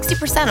up to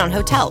 60% on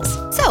hotels.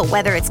 So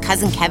whether it's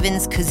Cousin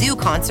Kevin's Kazoo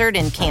Concert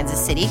in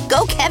Kansas City,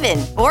 go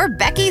Kevin, or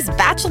Becky's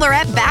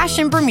Bachelorette Bash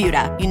in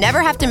Bermuda, you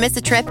never have to miss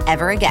a trip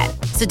ever again.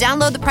 So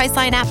download the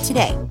Priceline app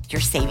today.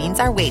 Your savings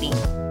are waiting.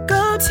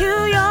 Go to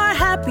your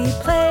happy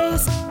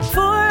place for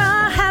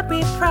a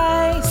happy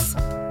price.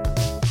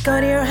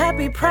 Go to your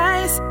happy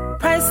price,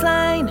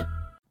 Priceline.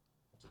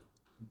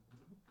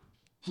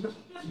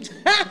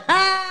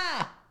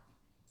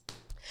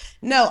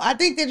 No, I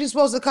think that you're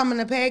supposed to come in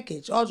a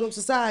package. All jokes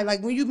aside,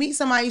 like when you meet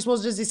somebody, you're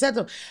supposed to just accept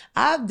them.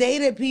 I've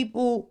dated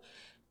people.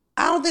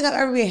 I don't think I've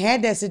ever even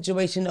had that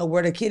situation though,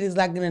 where the kid is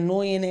like an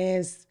annoying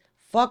ass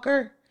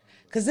fucker.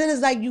 Cause then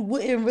it's like you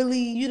wouldn't really,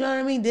 you know what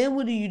I mean? Then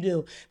what do you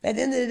do? At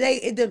the end of the day,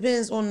 it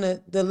depends on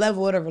the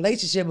level of the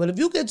relationship. But if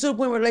you get to a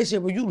point of a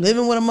relationship where you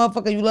living with a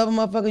motherfucker, you love a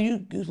motherfucker,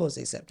 you supposed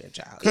to accept that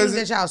child. Because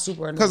that child's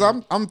super annoying.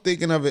 Because I'm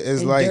thinking of it as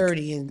and like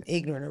dirty and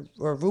ignorant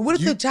or what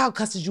if the child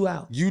cusses you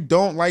out? You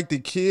don't like the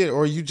kid,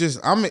 or you just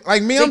I'm just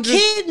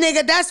kid,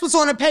 nigga. That's what's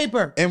on the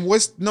paper. And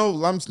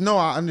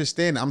I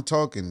understand. I'm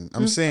talking.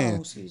 I'm saying.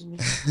 Oh, excuse me,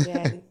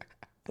 Daddy.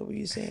 What were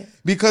you saying?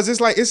 Because it's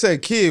like it's a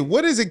kid.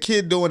 What is a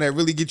kid doing that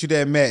really get you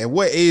that mad? And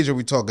what age are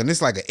we talking?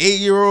 It's like an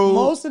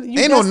 8-year-old.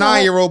 Ain't no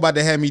 9-year-old about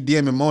to have me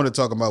DMing Mona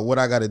talking about what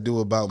I got to do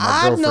about my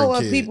girlfriend. I know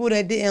of people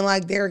that didn't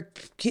like their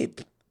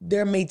kid,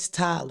 their mates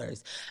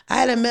toddlers. I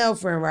had a male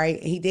friend, right?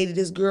 And he dated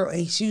this girl,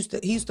 and he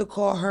used to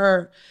call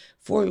her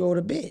 4-year-old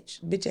a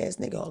bitch ass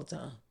nigga all the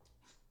time.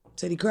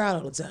 Said he cried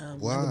all the time.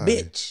 Why? Like a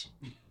bitch.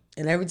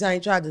 And every time he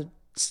tried to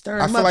stir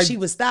him up, she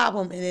would stop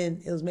him, and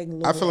then it was making a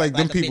little. I feel like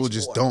them people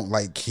just don't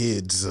like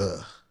kids.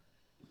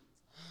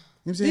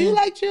 Do you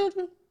like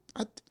children?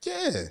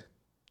 Yeah.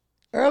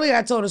 Earlier,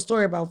 I told a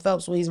story about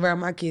Phelps when he's around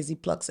my kids. He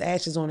plucks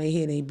ashes on their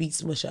head and he beats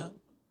Smush up.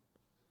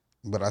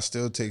 But I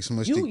still take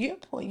Smush.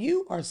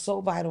 You are so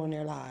vital in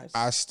their lives.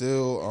 I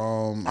still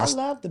I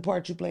love the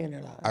part you play in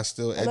their lives. I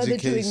still educate love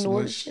that you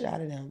ignore Smush. the shit out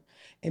of them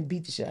and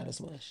beat the shit out of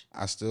Smush.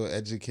 I still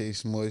educate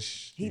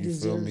Smush. He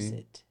deserves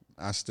it.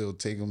 I still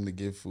take him to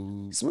get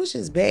food. Smush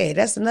is bad.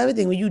 That's another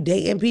thing. When you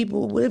dating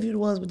people, what if you're the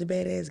ones with the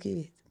badass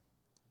kids?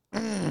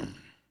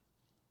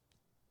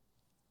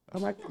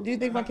 Do you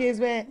think my kid's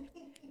bad?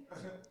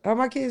 Are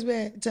my kids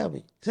bad? Tell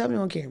me. Tell me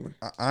on camera.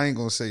 I ain't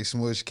gonna say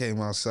Smush came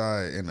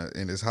outside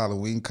in his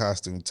Halloween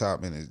costume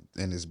top and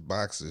his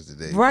boxers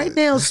today. Right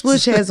now,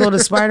 Smush has on a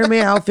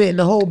Spider-Man outfit and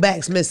the whole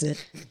back's missing.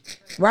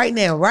 Right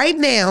now,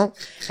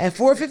 at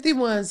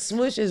 4:51,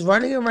 Smush is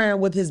running around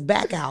with his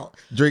back out.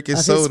 Drinking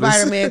of sodas. His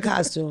Spider-Man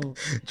costume.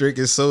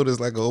 Drinking sodas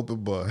like an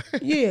open bar.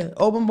 Yeah,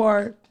 open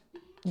bar,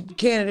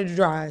 Canada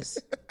Dries,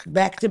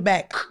 back to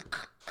back.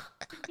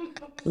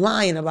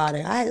 Lying about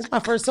it. It's my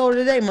first soda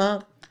today,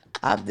 Mom.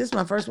 This is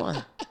my first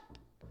one.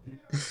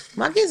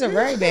 My kids are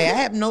very bad.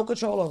 I have no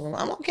control over them.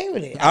 I'm okay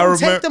with it. I I don't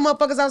remember- take the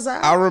motherfuckers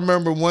outside. I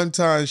remember one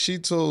time she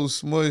told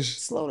Smush,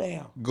 Slow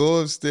down.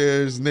 go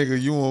upstairs, nigga,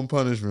 you on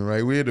punishment,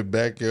 right? We in the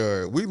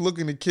backyard. We look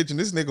in the kitchen,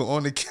 this nigga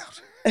on the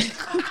counter.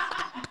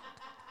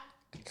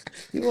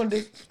 You want to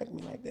disrespect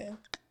me like that?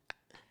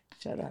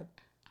 Shut up.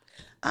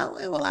 I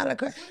don't have a lot of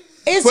crap.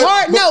 It's But-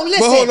 hard. but- No, listen.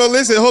 But hold on,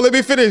 listen. Let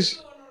me finish.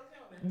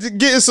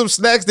 Getting some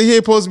snacks that he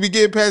ain't supposed to be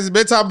getting past his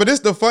bedtime. But this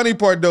the funny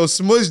part though.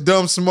 Smush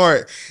dumb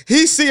smart.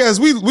 He see us.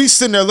 We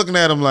sitting there looking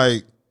at him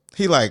like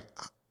he like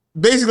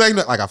basically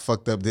like I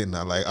fucked up, didn't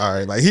I? Like all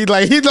right, like he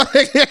like he knew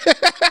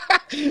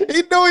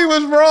he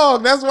was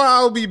wrong. That's why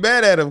I would be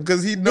mad at him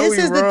because he know This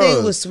he is wrong. the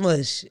thing with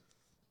Smush.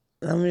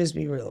 Let me just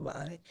be real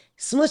about it.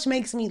 Smush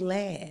makes me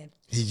laugh.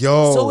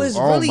 Yo, So it's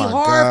oh really my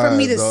hard for God,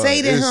 me to dog.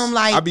 say to It's- him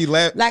like I be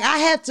laughing. like I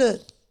have to.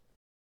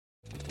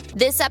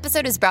 This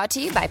episode is brought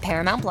to you by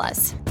Paramount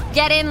Plus.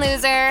 Get in,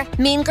 loser!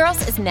 Mean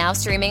Girls is now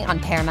streaming on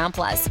Paramount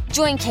Plus.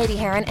 Join Katie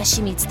Heron as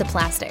she meets the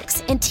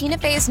plastics in Tina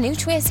Fey's new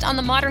twist on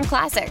the modern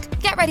classic.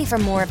 Get ready for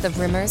more of the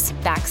rumors,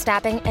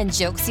 backstabbing, and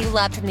jokes you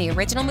loved from the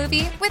original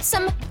movie with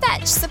some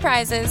fetch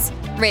surprises.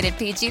 Rated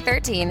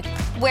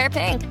PG-13. Wear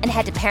pink and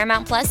head to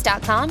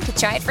ParamountPlus.com to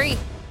try it free.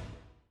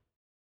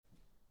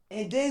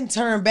 And then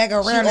turn back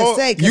around Oh, and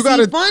say, you you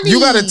gotta- funny. you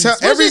gotta tell-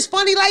 Smush every- is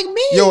funny like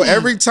me. Yo,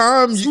 every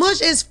time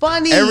Smush is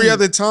funny. every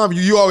other time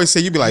you always say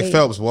you be like Hey.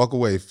 Phelps, walk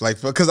away,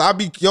 like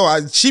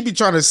because she be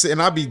trying to sit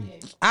and I be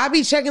I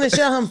be checking the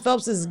shit on him.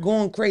 Phelps is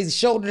going crazy,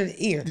 shoulder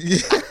to ear.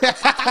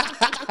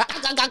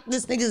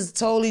 This nigga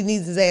totally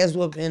needs his ass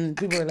whooped, and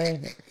people are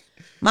laughing.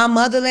 My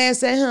mother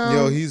laughs at him.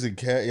 yo, he's a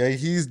cat. Yeah,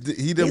 he the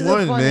He's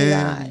one, a funny man.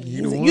 guy. He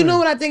He's the a- one. you know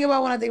what I think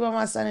about when I think about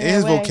my son in And that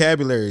his way?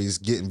 vocabulary is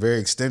getting very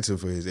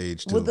extensive for his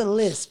age too. With a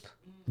lisp.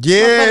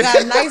 Yeah,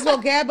 Got a nice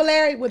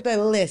vocabulary with a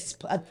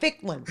lisp, a thick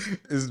one.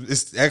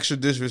 it's extra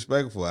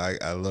disrespectful. I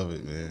love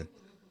it, man.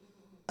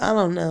 I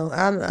don't know.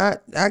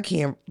 I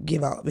can't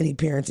give out any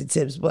parenting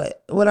tips,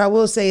 but what I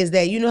will say is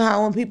that you know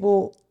how when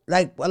people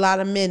like a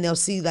lot of men, they'll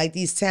see like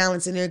these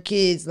talents in their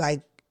kids,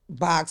 like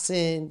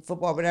boxing,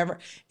 football, whatever,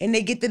 and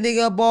they get the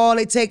nigga a ball,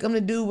 they take him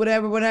to do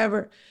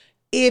whatever.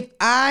 If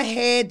I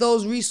had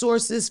those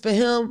resources for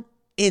him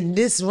in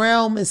this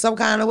realm in some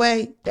kind of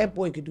way, that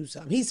boy could do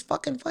something. He's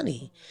fucking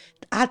funny.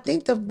 I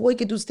think the boy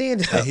could do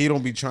stand up. And he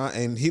don't be trying,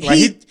 and he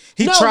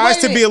No, tries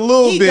wait to a be a minute.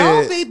 little he bit.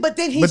 Don't be, but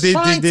then he's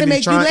trying to he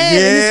make trying- you laugh.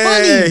 And it's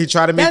funny. Yeah, he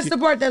try to make That's you- the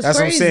part that's what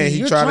I'm crazy. saying. He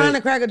You're try trying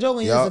to crack a joke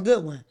and Yup. it's a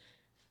good one.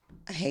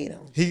 I hate him.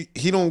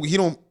 He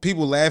don't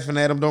people laughing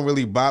at him don't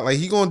really bother. Like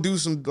he gonna do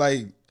some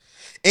like,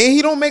 and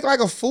he don't make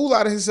like a fool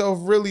out of himself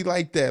really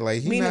like that.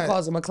 Like he Mina not.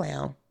 calls him a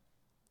clown.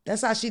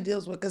 That's how she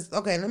deals with. Cause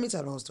okay, let me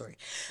tell the whole story.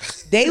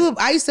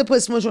 I used to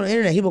put Smush on the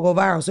internet. He would go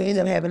viral, so he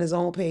ended up having his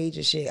own page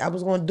and shit. I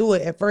was gonna do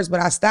it at first, but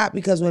I stopped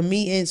because when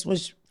me and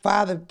Smush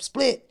father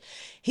split,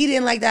 he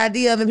didn't like the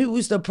idea of it. People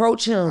used to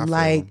approach him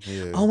like,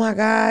 him, yeah. "Oh my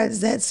God,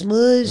 is that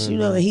Smush?" You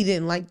know, and he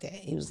didn't like that.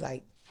 He was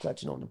like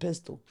clutching on the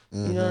pistol.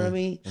 You know what I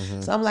mean?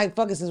 So I'm like,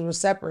 fuck it, since we're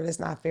separate, it's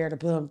not fair to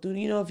put him through.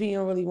 You know, if he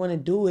don't really want to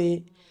do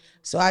it.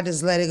 So I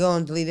just let it go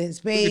and deleted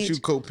his Look page. at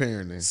you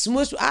co-parenting.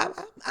 Smush, I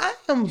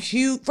am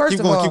huge. First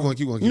Keep of going, all,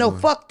 keep going. no,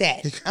 fuck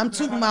that. I'm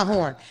tooting my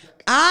horn.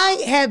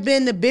 I have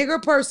been the bigger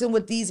person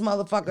with these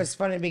motherfuckers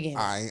from the beginning.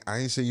 I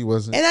ain't say you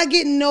wasn't. And I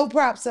get no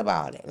props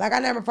about it. Like I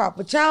never fought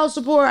for child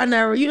support. I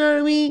never, you know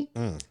what I mean?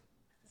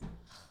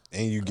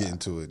 And you get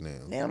into it now.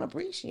 They don't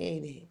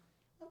appreciate it.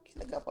 I'm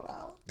getting a couple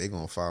dollars. They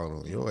gonna follow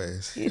on your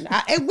ass.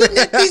 And wouldn't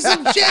it be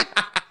some shit?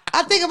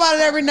 I think about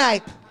it every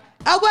night.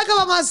 I wake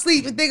up out my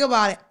sleep and think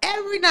about it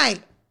every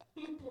night.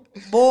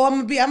 Boy,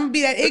 I'm gonna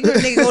be that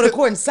ignorant nigga go to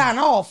court and sign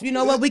off. You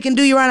know what we can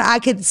do, Your Honor? I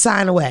can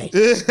sign away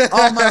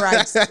all my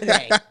rights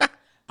today.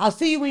 I'll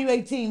see you when you're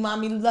 18.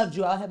 Mommy loves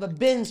you. I'll have a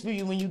Benz for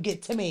you when you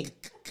get to me.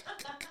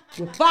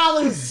 You're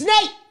following the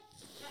snake.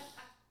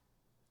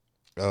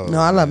 Oh, No,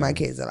 I love my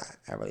kids a lot.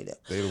 I really do.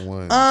 They the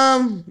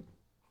ones.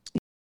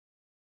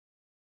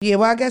 Yeah,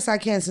 well, I guess I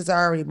can since I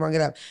already brought it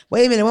up.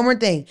 Wait a minute, one more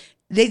thing.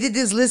 They did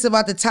this list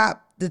about the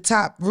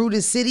top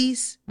rooted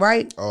cities,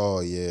 right? Oh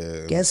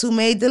yeah. Guess who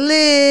made the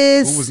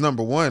list? Who was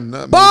number one?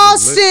 Not me,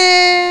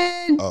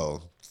 Boston.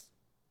 Oh.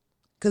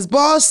 Cause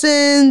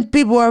Boston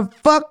people are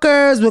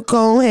fuckers with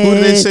cone heads. Who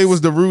did they say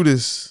was the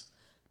rudest?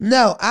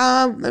 No,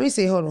 let me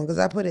see. Hold on, cause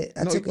I put it.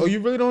 You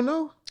really don't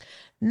know?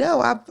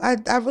 No, I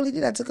really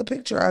did. I took a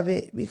picture of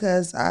it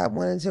because I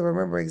wanted to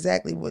remember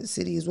exactly what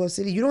city is what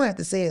city. You don't have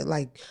to say it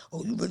like,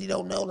 oh, you really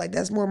don't know. Like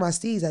that's more my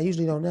steez. I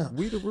usually don't know.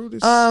 We the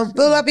rudest.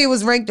 Philadelphia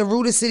was ranked the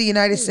rudest city in the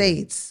United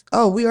States.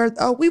 Oh, we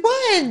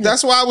won.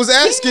 That's why I was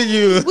asking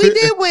you. We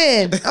did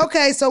win.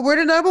 Okay, so we're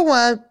the number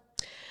one.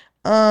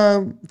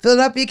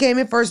 Philadelphia came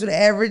in first with an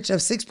average of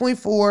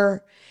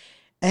 6.4,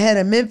 ahead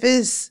of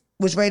Memphis,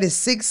 which rated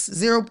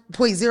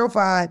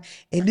 0.05,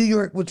 and New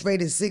York, which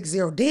rated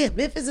 6.0. Damn,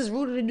 Memphis is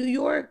rooted in New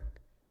York.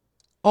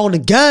 On the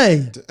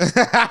game.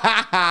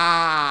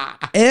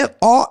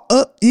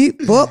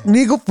 F-R-U-P, fuck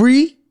nigga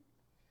free.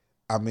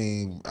 I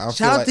mean, I feel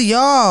Shout out like, to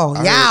y'all.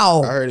 I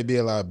Y'all. heard it be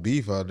a lot of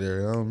beef out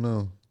there. I don't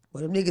know.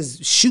 Well, them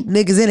niggas shoot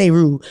niggas in a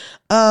rude.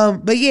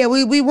 But yeah,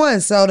 we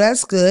won, so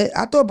that's good.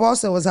 I thought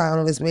Boston was high on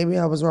the list. Maybe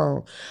I was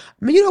wrong.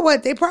 I mean, you know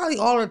what? They probably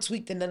all are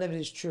tweaked and none of it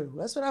is true.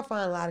 That's what I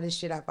find. A lot of this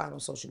shit I find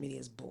on social media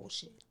is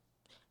bullshit.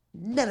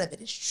 None of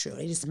it is true.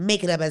 They just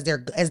make it up as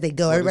they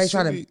go. Everybody's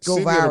trying to go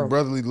viral. Of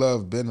brotherly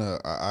love been a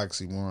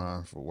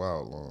oxymoron for a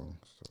while long.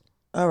 So.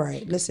 All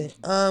right, listen.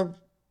 I'm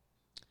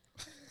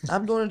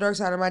doing the dark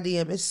side of my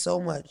DM. It's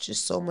so much,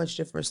 just so much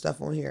different stuff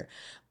on here.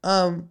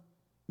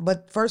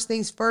 But first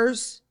things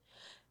first.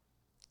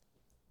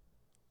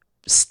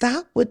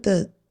 Stop with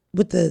the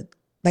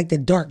like the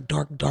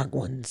dark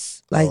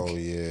ones. Like, oh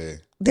yeah,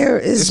 there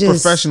is it's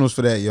just professionals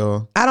for that,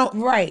 y'all.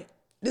 Right.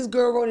 This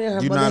girl wrote in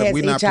her mother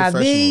has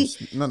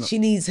HIV. No. She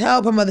needs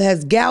help. Her mother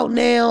has gout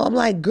now. I'm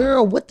like,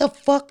 girl, what the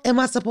fuck am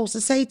I supposed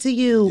to say to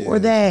you or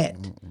that?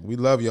 We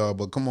love y'all,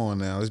 but come on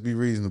now, let's be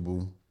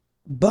reasonable.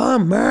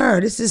 Bummer.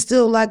 This is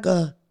still like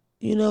a,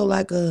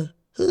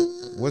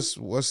 what's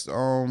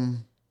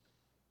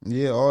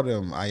yeah, all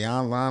them.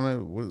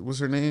 Ayan, what's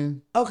her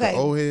name? Okay. The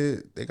old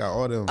head. They got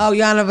all them. Oh,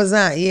 Yana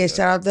Vazant. Yeah,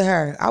 shout out to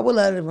her. I would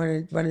love to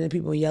run into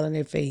people and yell in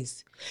their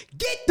face.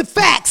 Get the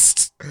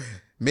facts.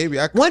 Maybe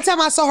I. One time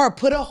I saw her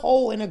put a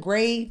hole in a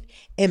grave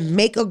and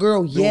make a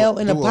girl yell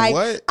in a pipe.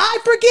 What? I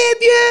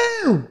forgive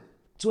you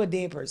to a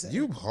dead person.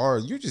 You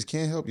hard. You just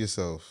can't help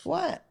yourself.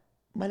 What?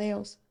 My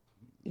nails.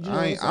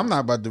 I'm not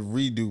about to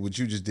redo what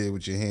you just did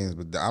with your hands,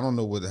 but I don't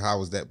know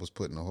how that was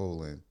putting a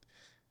hole in.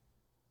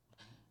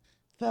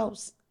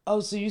 Phelps. Oh,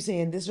 so you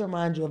saying this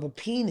reminds you of a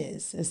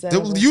penis instead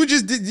of you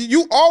just did.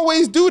 You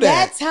always do that.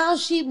 That's how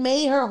she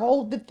made her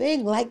hold the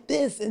thing like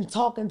this and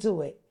talking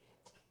to it.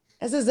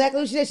 That's exactly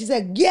what she said. She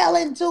said, yell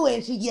into it.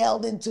 And she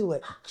yelled into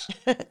it.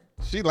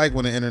 She like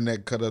when the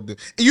internet cut up.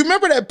 You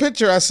remember that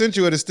picture I sent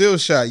you at a still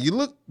shot? You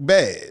look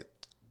bad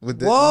with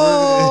that.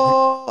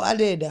 Whoa, I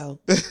did though.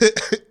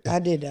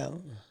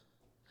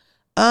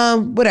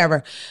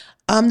 Whatever.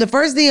 The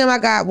first DM I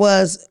got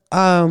was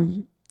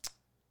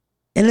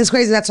and it's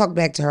crazy that I talked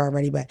back to her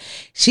already, but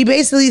she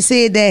basically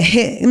said that,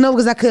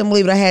 because I couldn't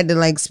believe it. I had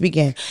to speak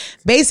in.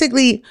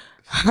 Basically,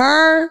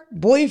 her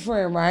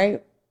boyfriend,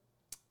 right,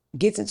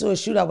 gets into a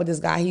shootout with this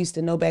guy he used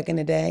to know back in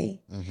the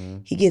day. Mm-hmm.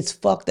 He gets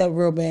fucked up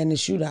real bad in the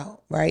shootout,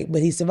 right?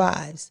 But he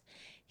survives.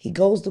 He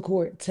goes to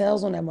court,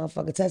 tells on that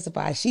motherfucker,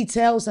 testifies. She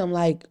tells him,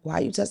 like, why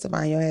you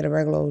testifying? You had a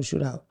regular old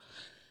shootout.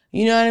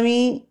 You know what I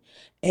mean?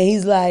 And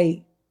he's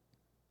like,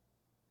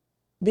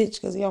 bitch,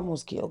 because he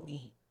almost killed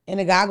me. And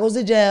the guy goes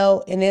to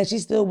jail, and then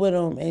she's still with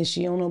him, and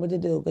she don't know what to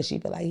do because she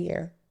feel like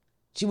here.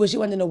 She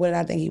wanted to know what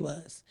I think he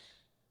was.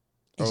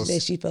 And she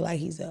said she feel like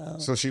he's a...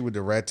 So she with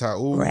the rat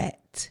tattoo?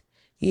 Rat.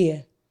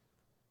 Yeah.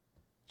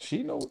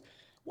 She know...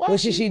 What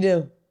should she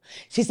do?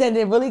 She said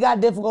it really got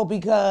difficult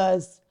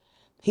because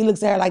he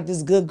looks at her like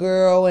this good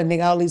girl and they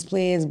got all these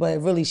plans,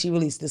 but really, she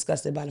really is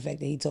disgusted by the fact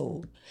that he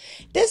told.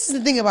 This is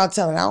the thing about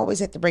telling. I always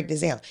have to break this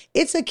down.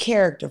 It's a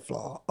character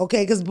flaw,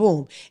 okay? Because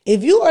boom,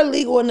 if you are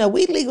legal enough,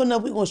 we're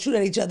going to shoot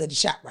at each other at the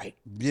shop, right?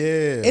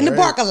 Yeah. In the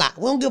parking lot.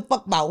 We don't give a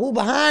fuck about who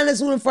behind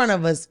us, who in front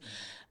of us.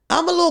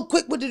 I'm a little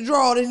quick with the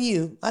draw than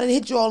you. I didn't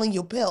hit you all in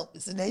your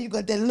pelvis, and now you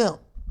got that limp.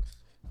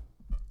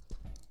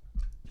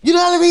 You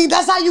know what I mean?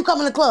 That's how you come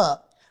in the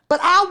club.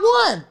 But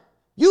I won.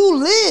 You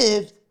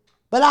lived.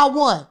 But I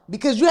won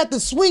because you have to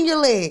swing your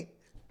leg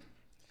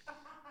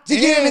to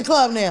get in the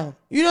club now.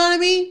 You know what I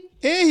mean?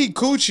 And he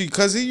coochie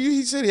because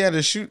he said he had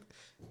to shoot.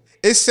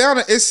 It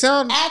sounded.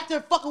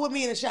 After fucking with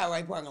me in the shot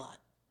right parking lot.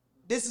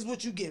 This is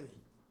what you give me.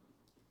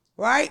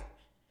 Right?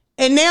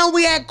 And now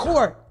we at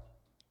court.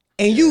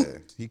 And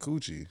he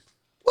coochie.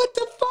 What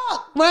the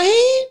fuck,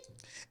 Raheem?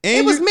 And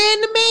it was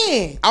man to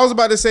man. I was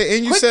about to say,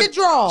 and you said the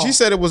draw. She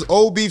said it was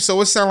old beef, so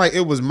it sounded like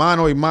it was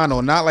mano a mano,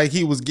 not like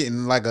he was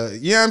getting like a,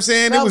 you know what I'm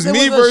saying? It was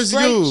me versus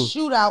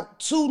you. Shootout,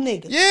 two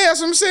niggas. Yeah,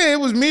 that's what I'm saying.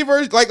 It was me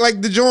versus like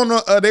the joint.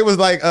 They was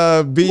like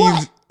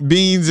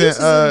beans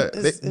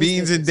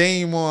and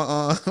Dame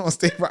on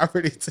state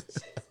property.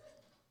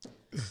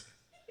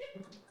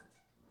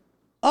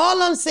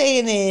 All I'm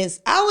saying is,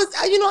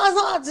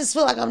 I just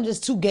feel like I'm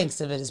just too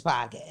gangster for this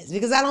podcast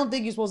because I don't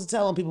think you're supposed to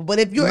tell on people. But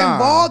if you're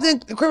involved in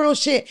criminal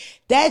shit,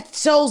 that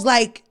shows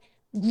right.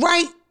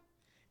 And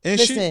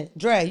listen,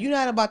 Dre, you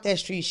not about that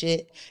street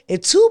shit.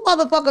 If two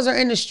motherfuckers are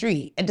in the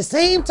street at the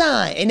same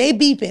time and they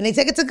beeping, and they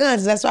take it to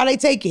guns, that's why they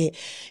take it.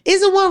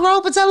 Isn't one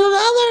wrong for telling the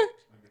other?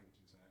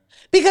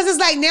 Because it's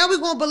like now we're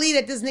gonna believe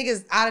that this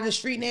nigga's out of the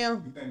street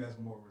now. You think that's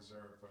more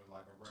reserved for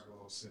like a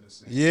regular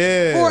citizen?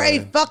 Yeah. For a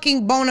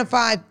fucking bona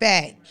fide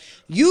fact.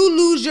 You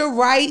lose your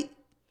right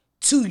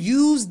to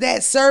use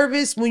that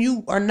service when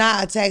you are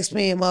not a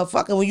taxpaying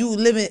motherfucker, when you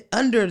living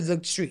under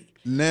the street.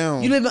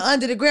 Now you living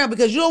under the ground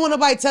because you don't want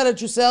nobody to tell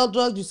that you sell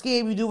drugs, you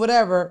scam, you do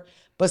whatever,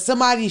 but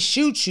somebody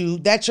shoots you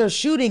that you're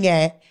shooting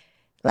at.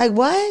 Like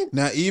what?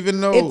 Now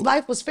even though if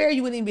life was fair,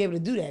 you wouldn't even be able to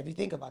do that if you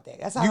think about that.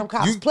 That's how them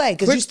cops play.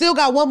 Because you still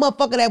got one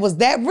motherfucker that was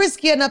that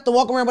risky enough to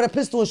walk around with a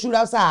pistol and shoot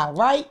outside,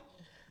 right?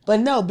 But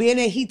no, being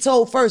that he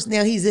told first,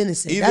 now he's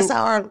innocent. That's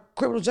how our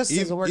criminal justice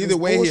system works. Either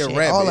way, he a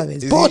rabbit. All of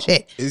it is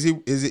bullshit. Is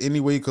it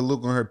any way you could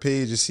look on her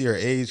page and see her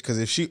age? Because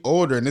if she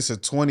older and it's a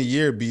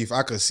 20-year beef,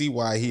 I could see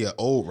why he an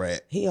old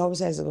rat. He always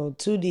has to go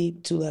too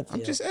deep, too left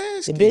field. I'm just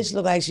asking. The bitch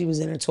looked like she was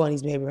in her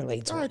 20s, maybe her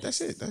late 20s. All right,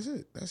 that's it.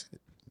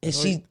 And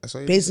she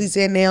basically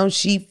said now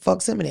she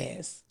fucks him in the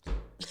ass.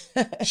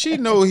 She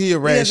know he a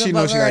rat. She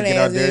know she gotta get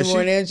out there.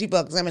 She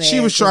fucks him in the She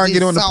ass was trying to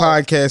get on the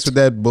podcast with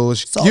that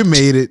bullshit. Salt. You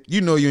made it.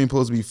 You know you ain't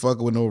supposed to be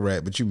fucking with no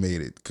rat, but you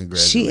made it.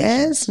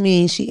 Congratulations.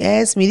 She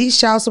asked me these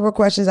child support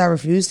questions. I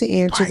refuse to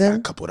answer them. Got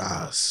a couple of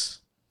hours.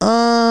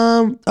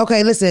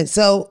 Okay, listen.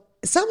 So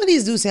some of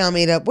these do sound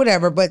made up,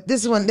 whatever, but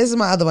this is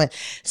my other one.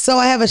 So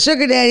I have a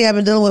sugar daddy I've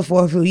been dealing with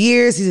for a few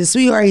years. He's a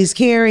sweetheart. He's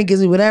caring,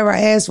 gives me whatever I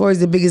ask for. He's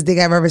the biggest dick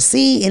I've ever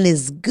seen, and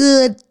it's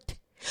good.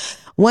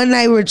 One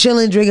night we were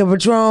chilling, drinking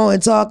Patron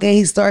and talking.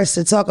 He starts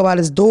to talk about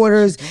his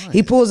daughters. Nice.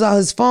 He pulls out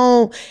his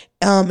phone.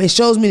 It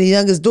shows me the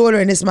youngest daughter,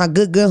 and it's my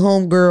good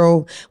home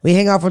girl. We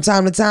hang out from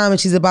time to time,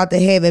 and she's about to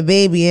have a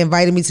baby. He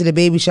invited me to the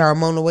baby shower.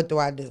 Mona, what do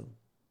I do?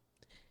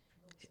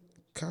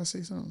 Can I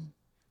say something?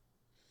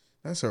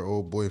 That's her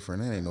old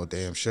boyfriend. That ain't no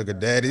damn sugar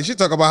daddy. She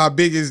talk about how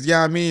big his,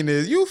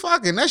 is. You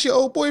fucking, that's your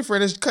old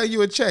boyfriend that's cut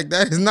you a check.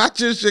 That is not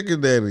your sugar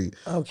daddy.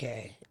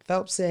 Okay.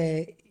 Phelps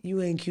said,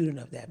 you ain't cute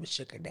enough to have a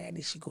sugar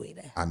daddy,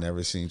 Shaquita. I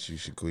never seen you,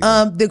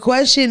 Shaquita. The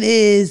question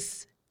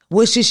is,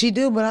 what should she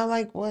do? But I'm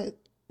like, what?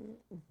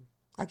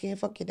 I can't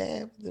fuck your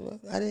dad.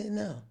 I didn't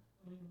know.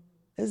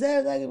 Is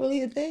that like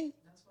really a thing?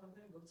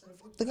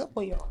 Look up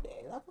for your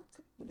dad. I fucked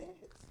your dad.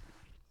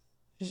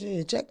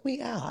 Shit, check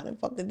me out. I done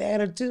fucked the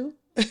dad or two.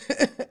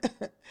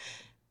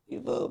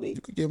 You feel me?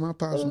 You could give my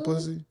pop some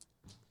pussy.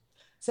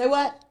 Say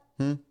what?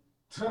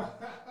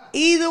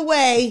 Either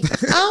way,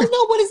 I don't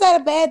know, what is that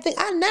a bad thing?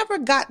 I never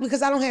got,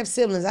 because I don't have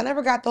siblings, I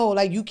never got the whole,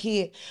 like, you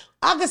can't,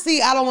 I can see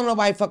I don't want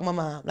nobody to fuck my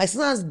mom. Like,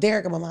 sometimes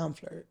Derek and my mom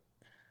flirt.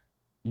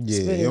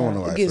 Yeah, you don't want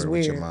nobody to flirt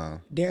with your mom.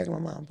 Derek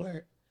and my mom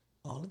flirt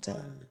all the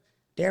time.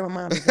 Derek and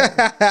my mom,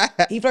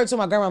 he flirts with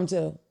my grandma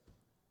too.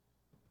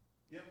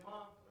 Your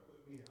mom flirt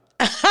with me.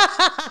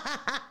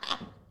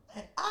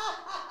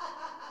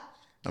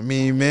 I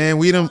mean, man,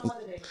 we done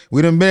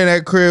been in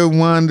that crib,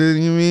 Wanda,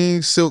 you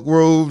mean? Silk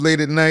robe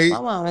late at night. My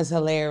mom is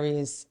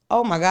hilarious.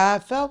 Oh my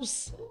God,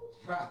 Phelps.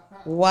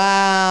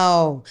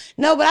 Wow.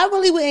 No, but I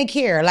really wouldn't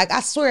care. Like, I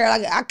swear,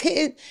 like, I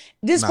couldn't.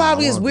 This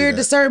probably is weird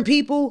to certain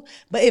people,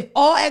 but if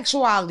all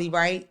actuality,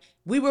 right,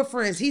 we were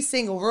friends, he's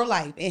single, real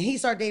life, and he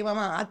started dating my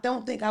mom, I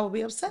don't think I would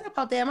be upset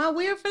about that. Am I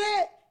weird for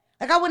that?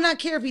 Like, I would not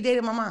care if he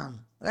dated my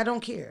mom. Like, I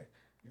don't care.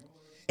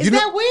 Is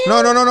that weird?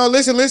 No.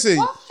 Listen.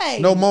 Why?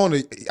 No,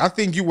 Mona. I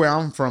think you where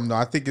I'm from though.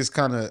 I think it's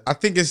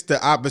the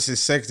opposite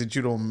sex that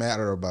you don't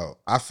matter about.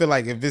 I feel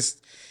like if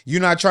it's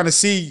you're not trying to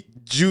see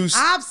juice.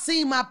 I've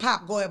seen my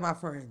pop go at my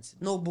friends.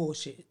 No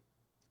bullshit.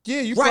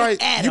 Yeah, you right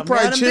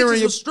probably cheering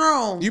your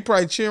strong. You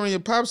probably cheering your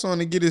pops on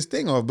to get his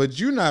thing off, but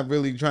you're not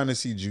really trying to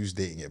see Juice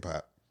dating your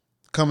pop.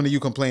 Coming to you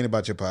complaining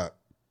about your pop.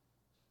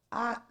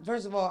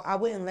 First of all, I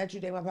wouldn't let you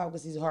date my pop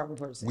because he's a horrible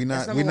person. We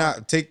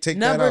not take that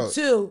out. Number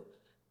two,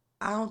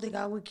 I don't think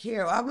I would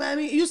care. I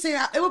mean, you say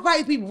it would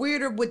probably be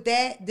weirder with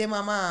that than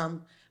my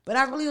mom, but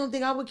I really don't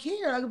think I would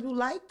care. Like, if you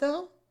like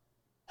them,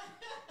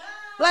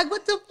 like,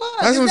 what the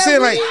fuck? That's what I'm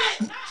saying. Like,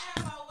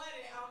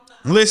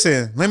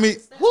 listen, let me.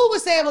 Who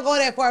would say I'm gonna go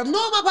that far? No,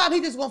 my pop,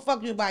 he just gonna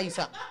fuck you and buy you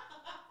something.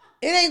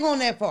 It ain't going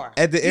that far.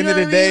 At the end of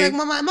the day, like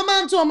my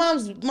mom too.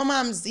 My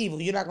mom's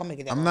evil. You're not gonna make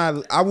it that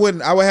far.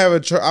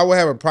 I would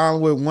have a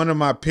problem with one of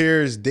my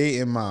peers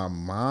dating my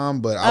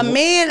mom, but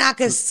man I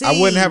could see. I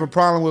wouldn't have a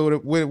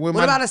problem with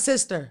what about a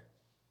sister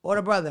or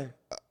the brother?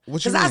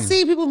 Because I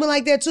see people been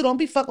like that too. Don't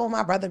be fucking with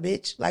my brother,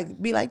 bitch.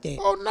 Like, be like that.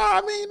 Oh no,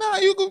 I mean, nah.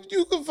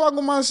 You can fuck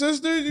with my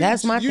sister.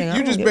 That's my thing.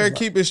 You just better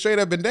keep it straight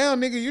up and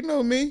down, nigga. You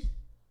know me.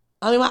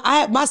 I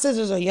mean, my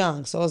sisters are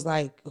young, so it's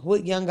like,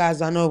 what young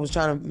guys I know was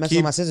trying to mess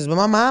with my sisters? But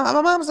my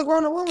mom's a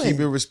grown-up woman. Keep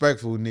it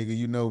respectful, nigga.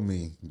 You know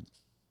me.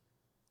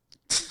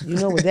 You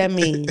know what that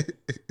means.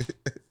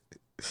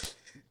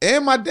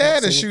 And my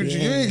dad will shoot you.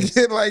 You ain't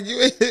get like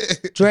you.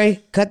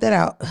 Dre, cut that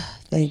out.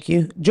 Thank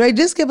you. Dre,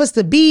 just give us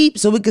the beep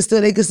so they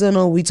can still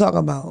know what we talking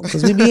about.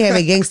 Because we be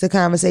having gangster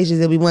conversations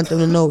that we want them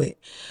to know it.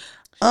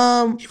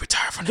 He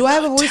retired from do I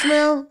have a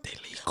voicemail?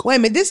 Wait a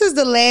minute. This is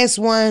the last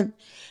one.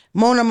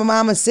 Mona, my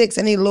mama's 6.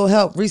 I need a little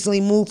help. Recently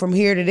moved from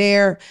here to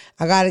there.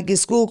 I got to get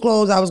school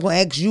clothes. I was going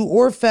to ask you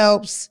or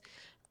Phelps.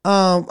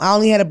 I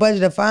only had a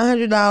budget of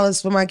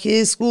 $500 for my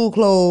kids' school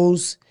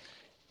clothes.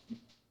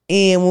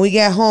 And when we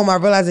got home, I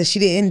realized that she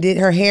didn't get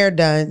her hair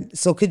done.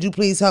 So could you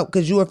please help?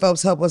 Could you or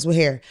Phelps help us with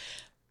hair?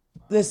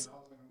 First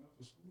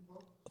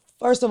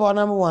of all,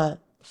 number one,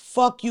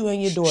 fuck you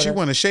and your daughter. She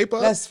want to shape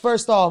up? That's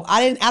first off.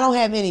 I don't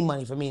have any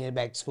money for Mina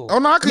back to school. Oh,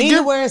 no, I could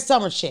Mina wearing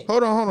summer shit.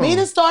 Hold on.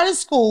 Mina started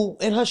school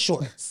in her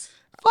shorts.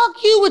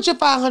 Fuck you with your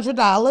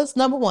 $500,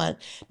 number one.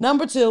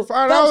 Number two,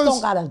 Phelps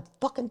don't got a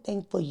fucking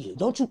thing for you.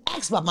 Don't you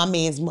ask about my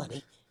man's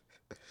money.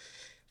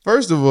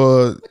 First of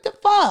all, what the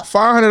fuck?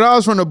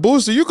 $500 from the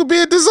booster. You could be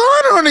a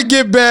designer on the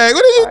get bag.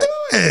 What are you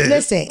doing?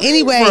 Listen,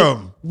 anyway,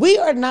 We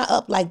are not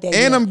up like that And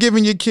yet. I'm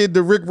giving your kid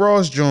the Rick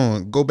Ross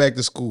joint. Go back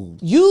to school.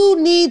 You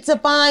need to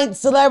find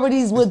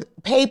celebrities with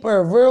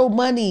paper, real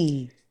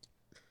money.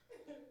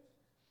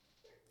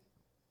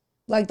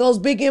 Like those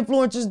big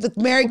influencers, the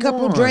married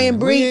couple, on, Dre and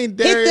we Bree. ain't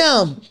Hit there.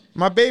 them.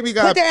 My baby Put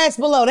got their ass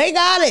below. They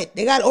got it.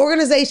 They got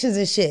organizations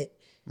and shit.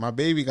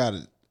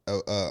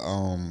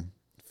 a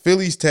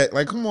Phillies tech.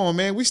 Like, come on,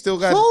 man. We still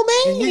got So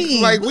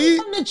many. like we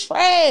from the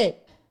trap.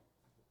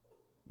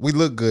 we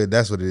look good.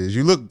 That's what it is.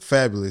 You look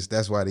fabulous.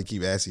 That's why they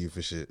keep asking you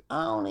for shit.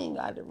 I don't even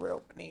got the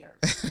real veneer.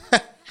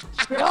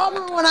 Y'all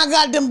remember when I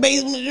got them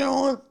basement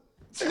on?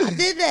 I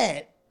did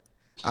that.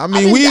 I I've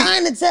mean, been we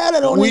dying to tell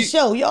it on we- this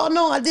show. Y'all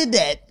know I did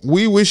that.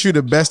 we wish you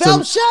the best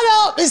So of. shut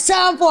up. It's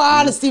time for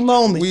an honesty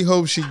moment. We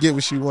hope she get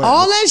what she wants.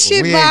 All that but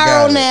shit we ain't got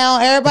viral it. now.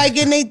 Everybody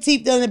getting their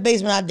teeth done in the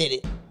basement. I did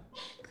it.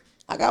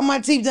 I got my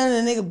teeth done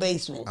in the nigga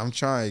basement. I'm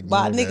trying.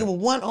 By a nigga with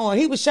one arm.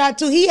 He was shot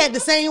too. He had the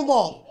same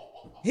walk.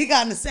 He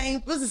got in the same.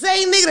 It was the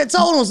same nigga that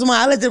told him somebody.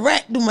 I let the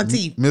rat do my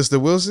teeth. Mr.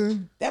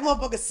 Wilson. That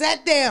motherfucker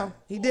sat down.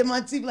 He did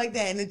my teeth like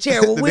that in the chair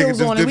with wheels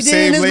Them- on it. them We did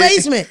it in same his legs-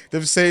 basement.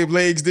 Them same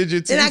legs did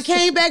your teeth. Then I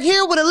came back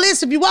here with a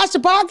list. If you watch the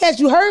podcast,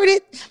 you heard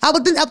it.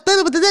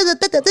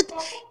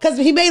 Because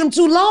he made them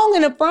too long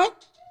in the front.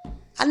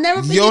 I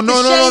never forget Yo, the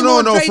no, shame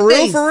on Trey for real,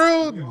 face. for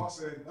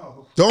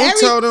real. Don't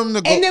tell them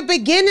to go. In the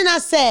beginning, I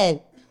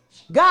said,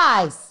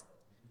 guys,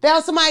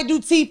 found somebody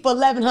do teeth for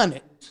 $1,100.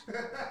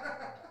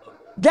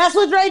 That's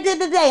what Dre did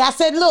today. I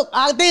said, look,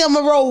 I think I'm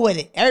gonna roll with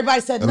it. Everybody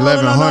said, no.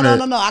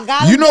 I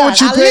got it. You know what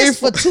you I paid list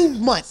for? for 2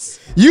 months.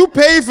 You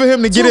paid for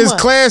him to get 2 his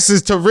months.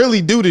 classes to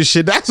really do this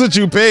shit. That's what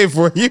you paid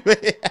for. You.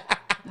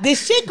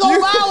 This shit go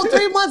viral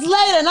 3 months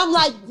later, and I'm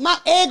like, my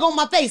egg on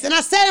my face. And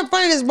I sat in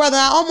front of this brother,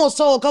 and I almost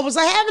told a couple,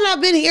 like, haven't I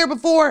been here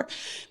before?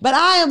 But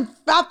I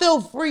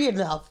feel free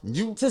enough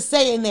to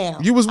say it now.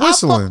 You was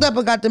whistling. I fucked up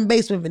and got them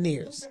basement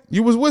veneers.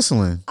 You was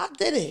whistling. I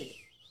did it.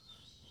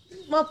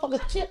 These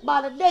motherfuckers chip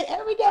by the day.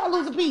 Every day I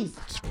lose a piece.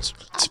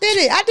 I did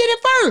it. I did it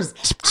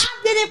first.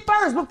 I did it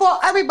first before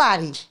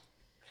everybody.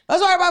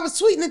 That's why everybody was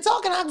tweeting and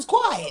talking. I was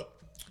quiet.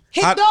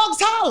 Hit dogs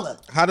holler.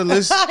 How the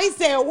list? I ain't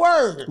say a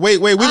word.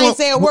 Wait, we I gonna ain't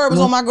say a word. Was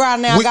on my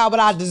ground now. I got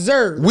what I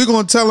deserved. We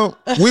gonna tell him.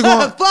 We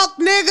gonna Fuck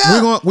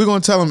nigga. we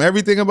gonna tell him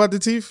everything about the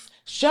teeth.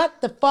 Shut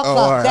the fuck Oh, up.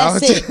 all right.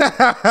 That's it.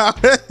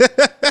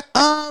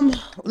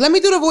 Let me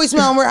do the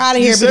voicemail and we're out of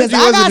You here said because you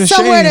I got wasn't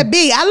somewhere to ashamed.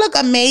 be. I look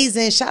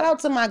amazing. Shout out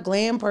to my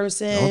glam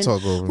person. Don't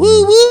talk over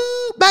Woo me.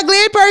 woo. My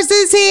glam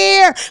person's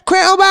here.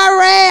 Crown by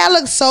Ray. I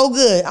look so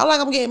good. I like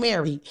I'm getting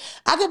married.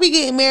 I could be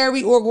getting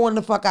married or going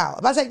the fuck out.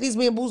 If I take these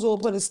bamboozle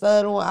and put a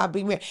stud on, I'll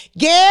be married.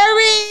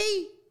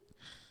 Gary.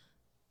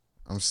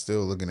 I'm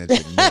still looking at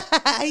your neck.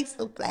 He's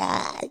so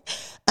fly.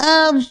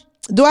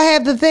 Do I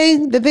have the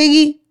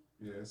thingy?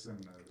 Yeah, it's in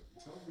the.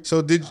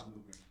 So did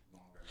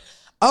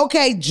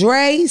Okay,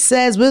 Dre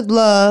says with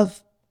love,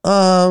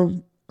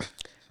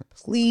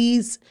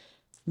 please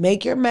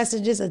make your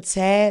messages a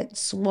tad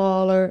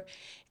smaller.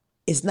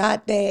 It's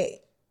not that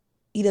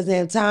he doesn't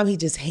have time. He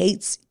just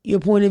hates your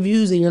point of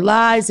views and your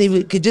lies. If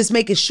we could just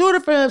make it shorter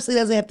for him so he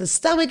doesn't have to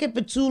stomach it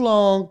for too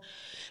long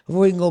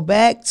before he can go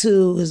back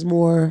to his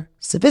more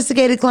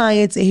sophisticated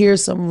clients and hear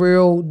some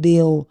real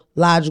deal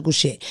logical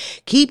shit.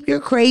 Keep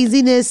your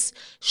craziness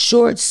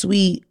short,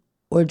 sweet,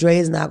 or Dre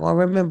is not gonna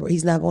remember.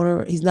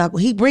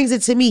 He brings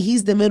it to me.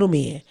 He's the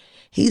middleman.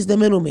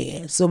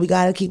 So we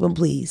gotta keep him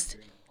pleased.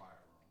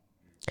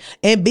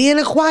 And be in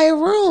a quiet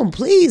room.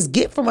 Please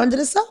get from under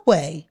the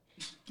subway.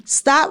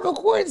 Stop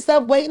recording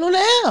stuff waiting on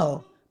the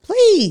L.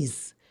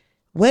 Please.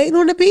 Waiting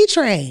on the B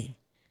train.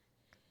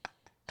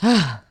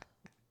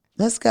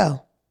 Let's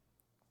go.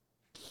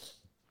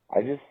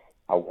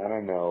 I want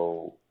to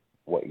know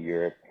what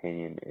your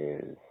opinion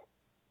is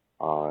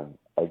on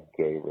a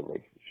gay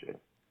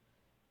relationship.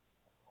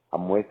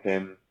 I'm with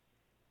him,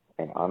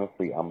 and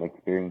honestly, I'm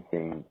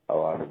experiencing a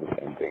lot of the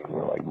same things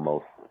that like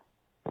most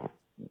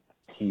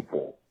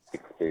people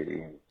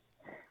experience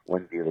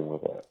when dealing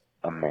with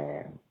a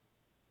man.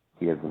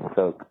 He doesn't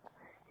cook,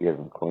 he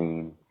doesn't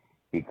clean,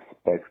 he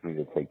expects me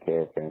to take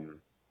care of him,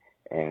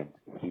 and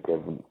he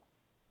doesn't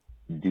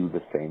do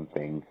the same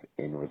things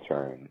in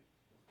return.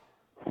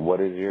 What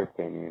is your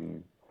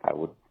opinion? I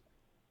would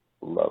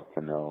love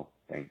to know.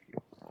 Thank you.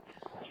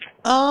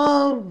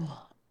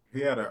 He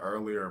had an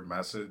earlier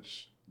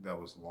message that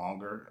was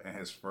longer, and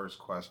his first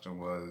question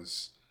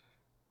was,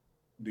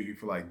 do you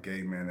feel like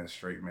gay men and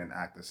straight men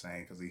act the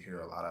same? Because he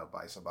hear a lot of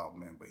advice about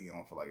men, but he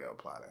don't feel like it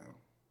apply to him.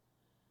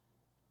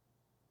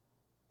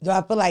 Do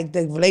I feel like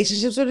the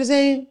relationships are the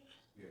same?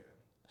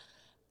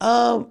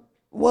 Yeah.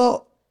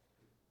 Well,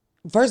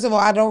 first of all,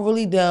 I don't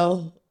really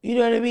know. You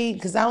know what I mean?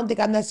 Because I don't think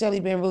I've necessarily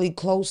been really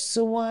close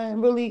to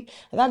one, really.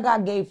 Like, I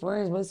got gay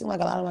friends, but it seems like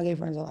a lot of my gay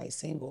friends are, like,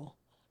 single.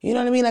 You know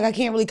what I mean? Like, I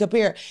can't really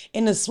compare.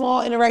 In the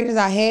small interactions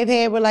I have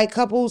had with, like,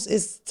 couples,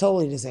 it's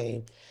totally the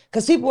same.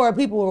 Because people are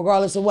people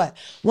regardless of what.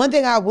 One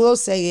thing I will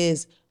say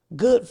is,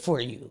 good for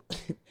you.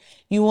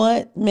 You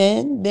want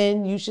men,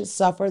 then you should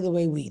suffer the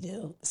way we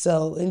do.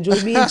 So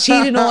enjoy being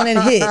cheated on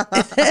and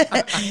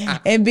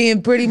hit and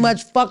being pretty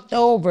much fucked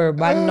over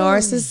by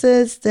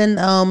narcissists and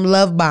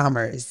love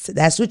bombers.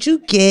 That's what you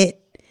get.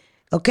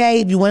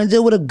 Okay, if you want to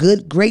deal with a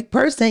good, great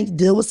person,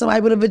 deal with somebody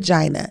with a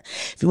vagina.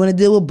 If you want to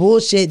deal with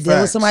bullshit,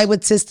 deal with somebody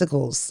with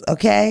testicles.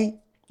 Okay,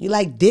 you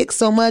like dick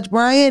so much,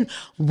 Brian?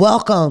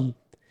 Welcome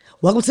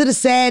to the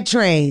sad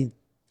train.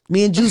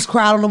 Me and Juice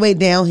cried on the way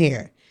down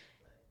here,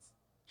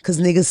 cause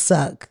niggas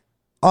suck,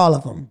 all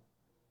of them.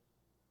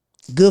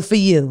 Good for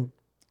you,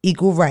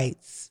 equal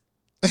rights.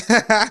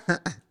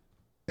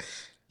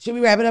 Should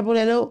we wrap it up on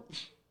that note?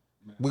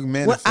 We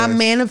manifest. What I'm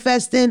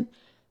manifesting.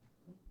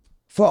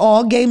 For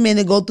all gay men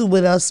to go through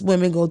with us,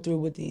 women go through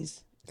with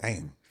these.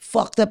 Damn.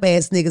 Fucked up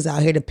ass niggas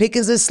out here. The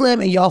pickings are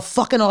slim and y'all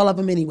fucking all of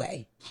them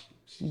anyway.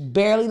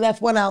 Barely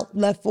left one out,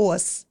 left for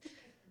us.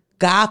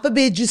 God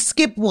forbid you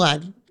skip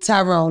one,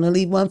 Tyrone, and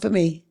leave one for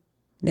me.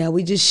 Now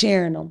we just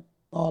sharing them,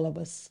 all of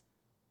us.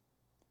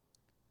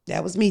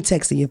 That was me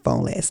texting your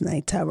phone last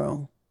night,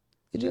 Tyrone.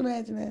 Could you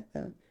imagine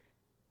that?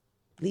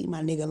 Leave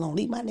my nigga alone.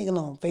 Leave my nigga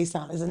alone.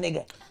 FaceTime is a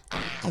nigga.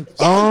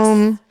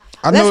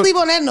 Let's leave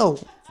on that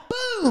note.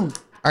 Boom.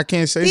 I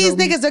can't say These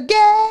something. niggas are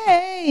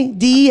gay.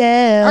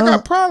 DL. I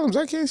got problems.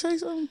 I can't say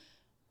something.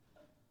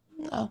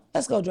 No,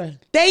 let's go, Dre.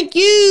 Thank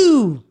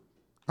you.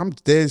 I'm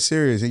dead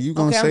serious, and you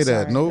gonna say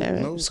that?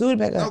 No. Scoot it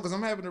back No, up. because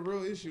I'm having a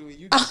real issue, and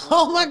you.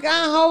 Oh my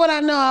God, how would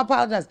I know? I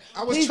apologize.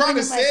 I was Please trying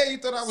bring to it back. say it. You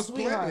thought I was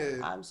Sweetheart,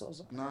 playing. I'm so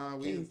sorry. Nah,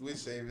 we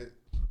save it.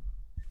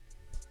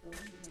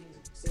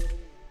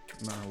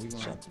 Nah, we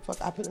gonna. Shut the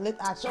fuck.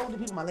 I showed the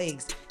people my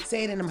legs.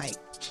 Say it in the mic.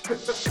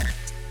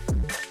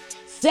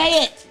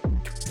 Say it.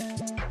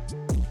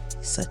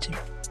 Such a.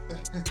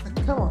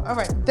 Come on. All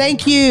right.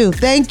 Thank you.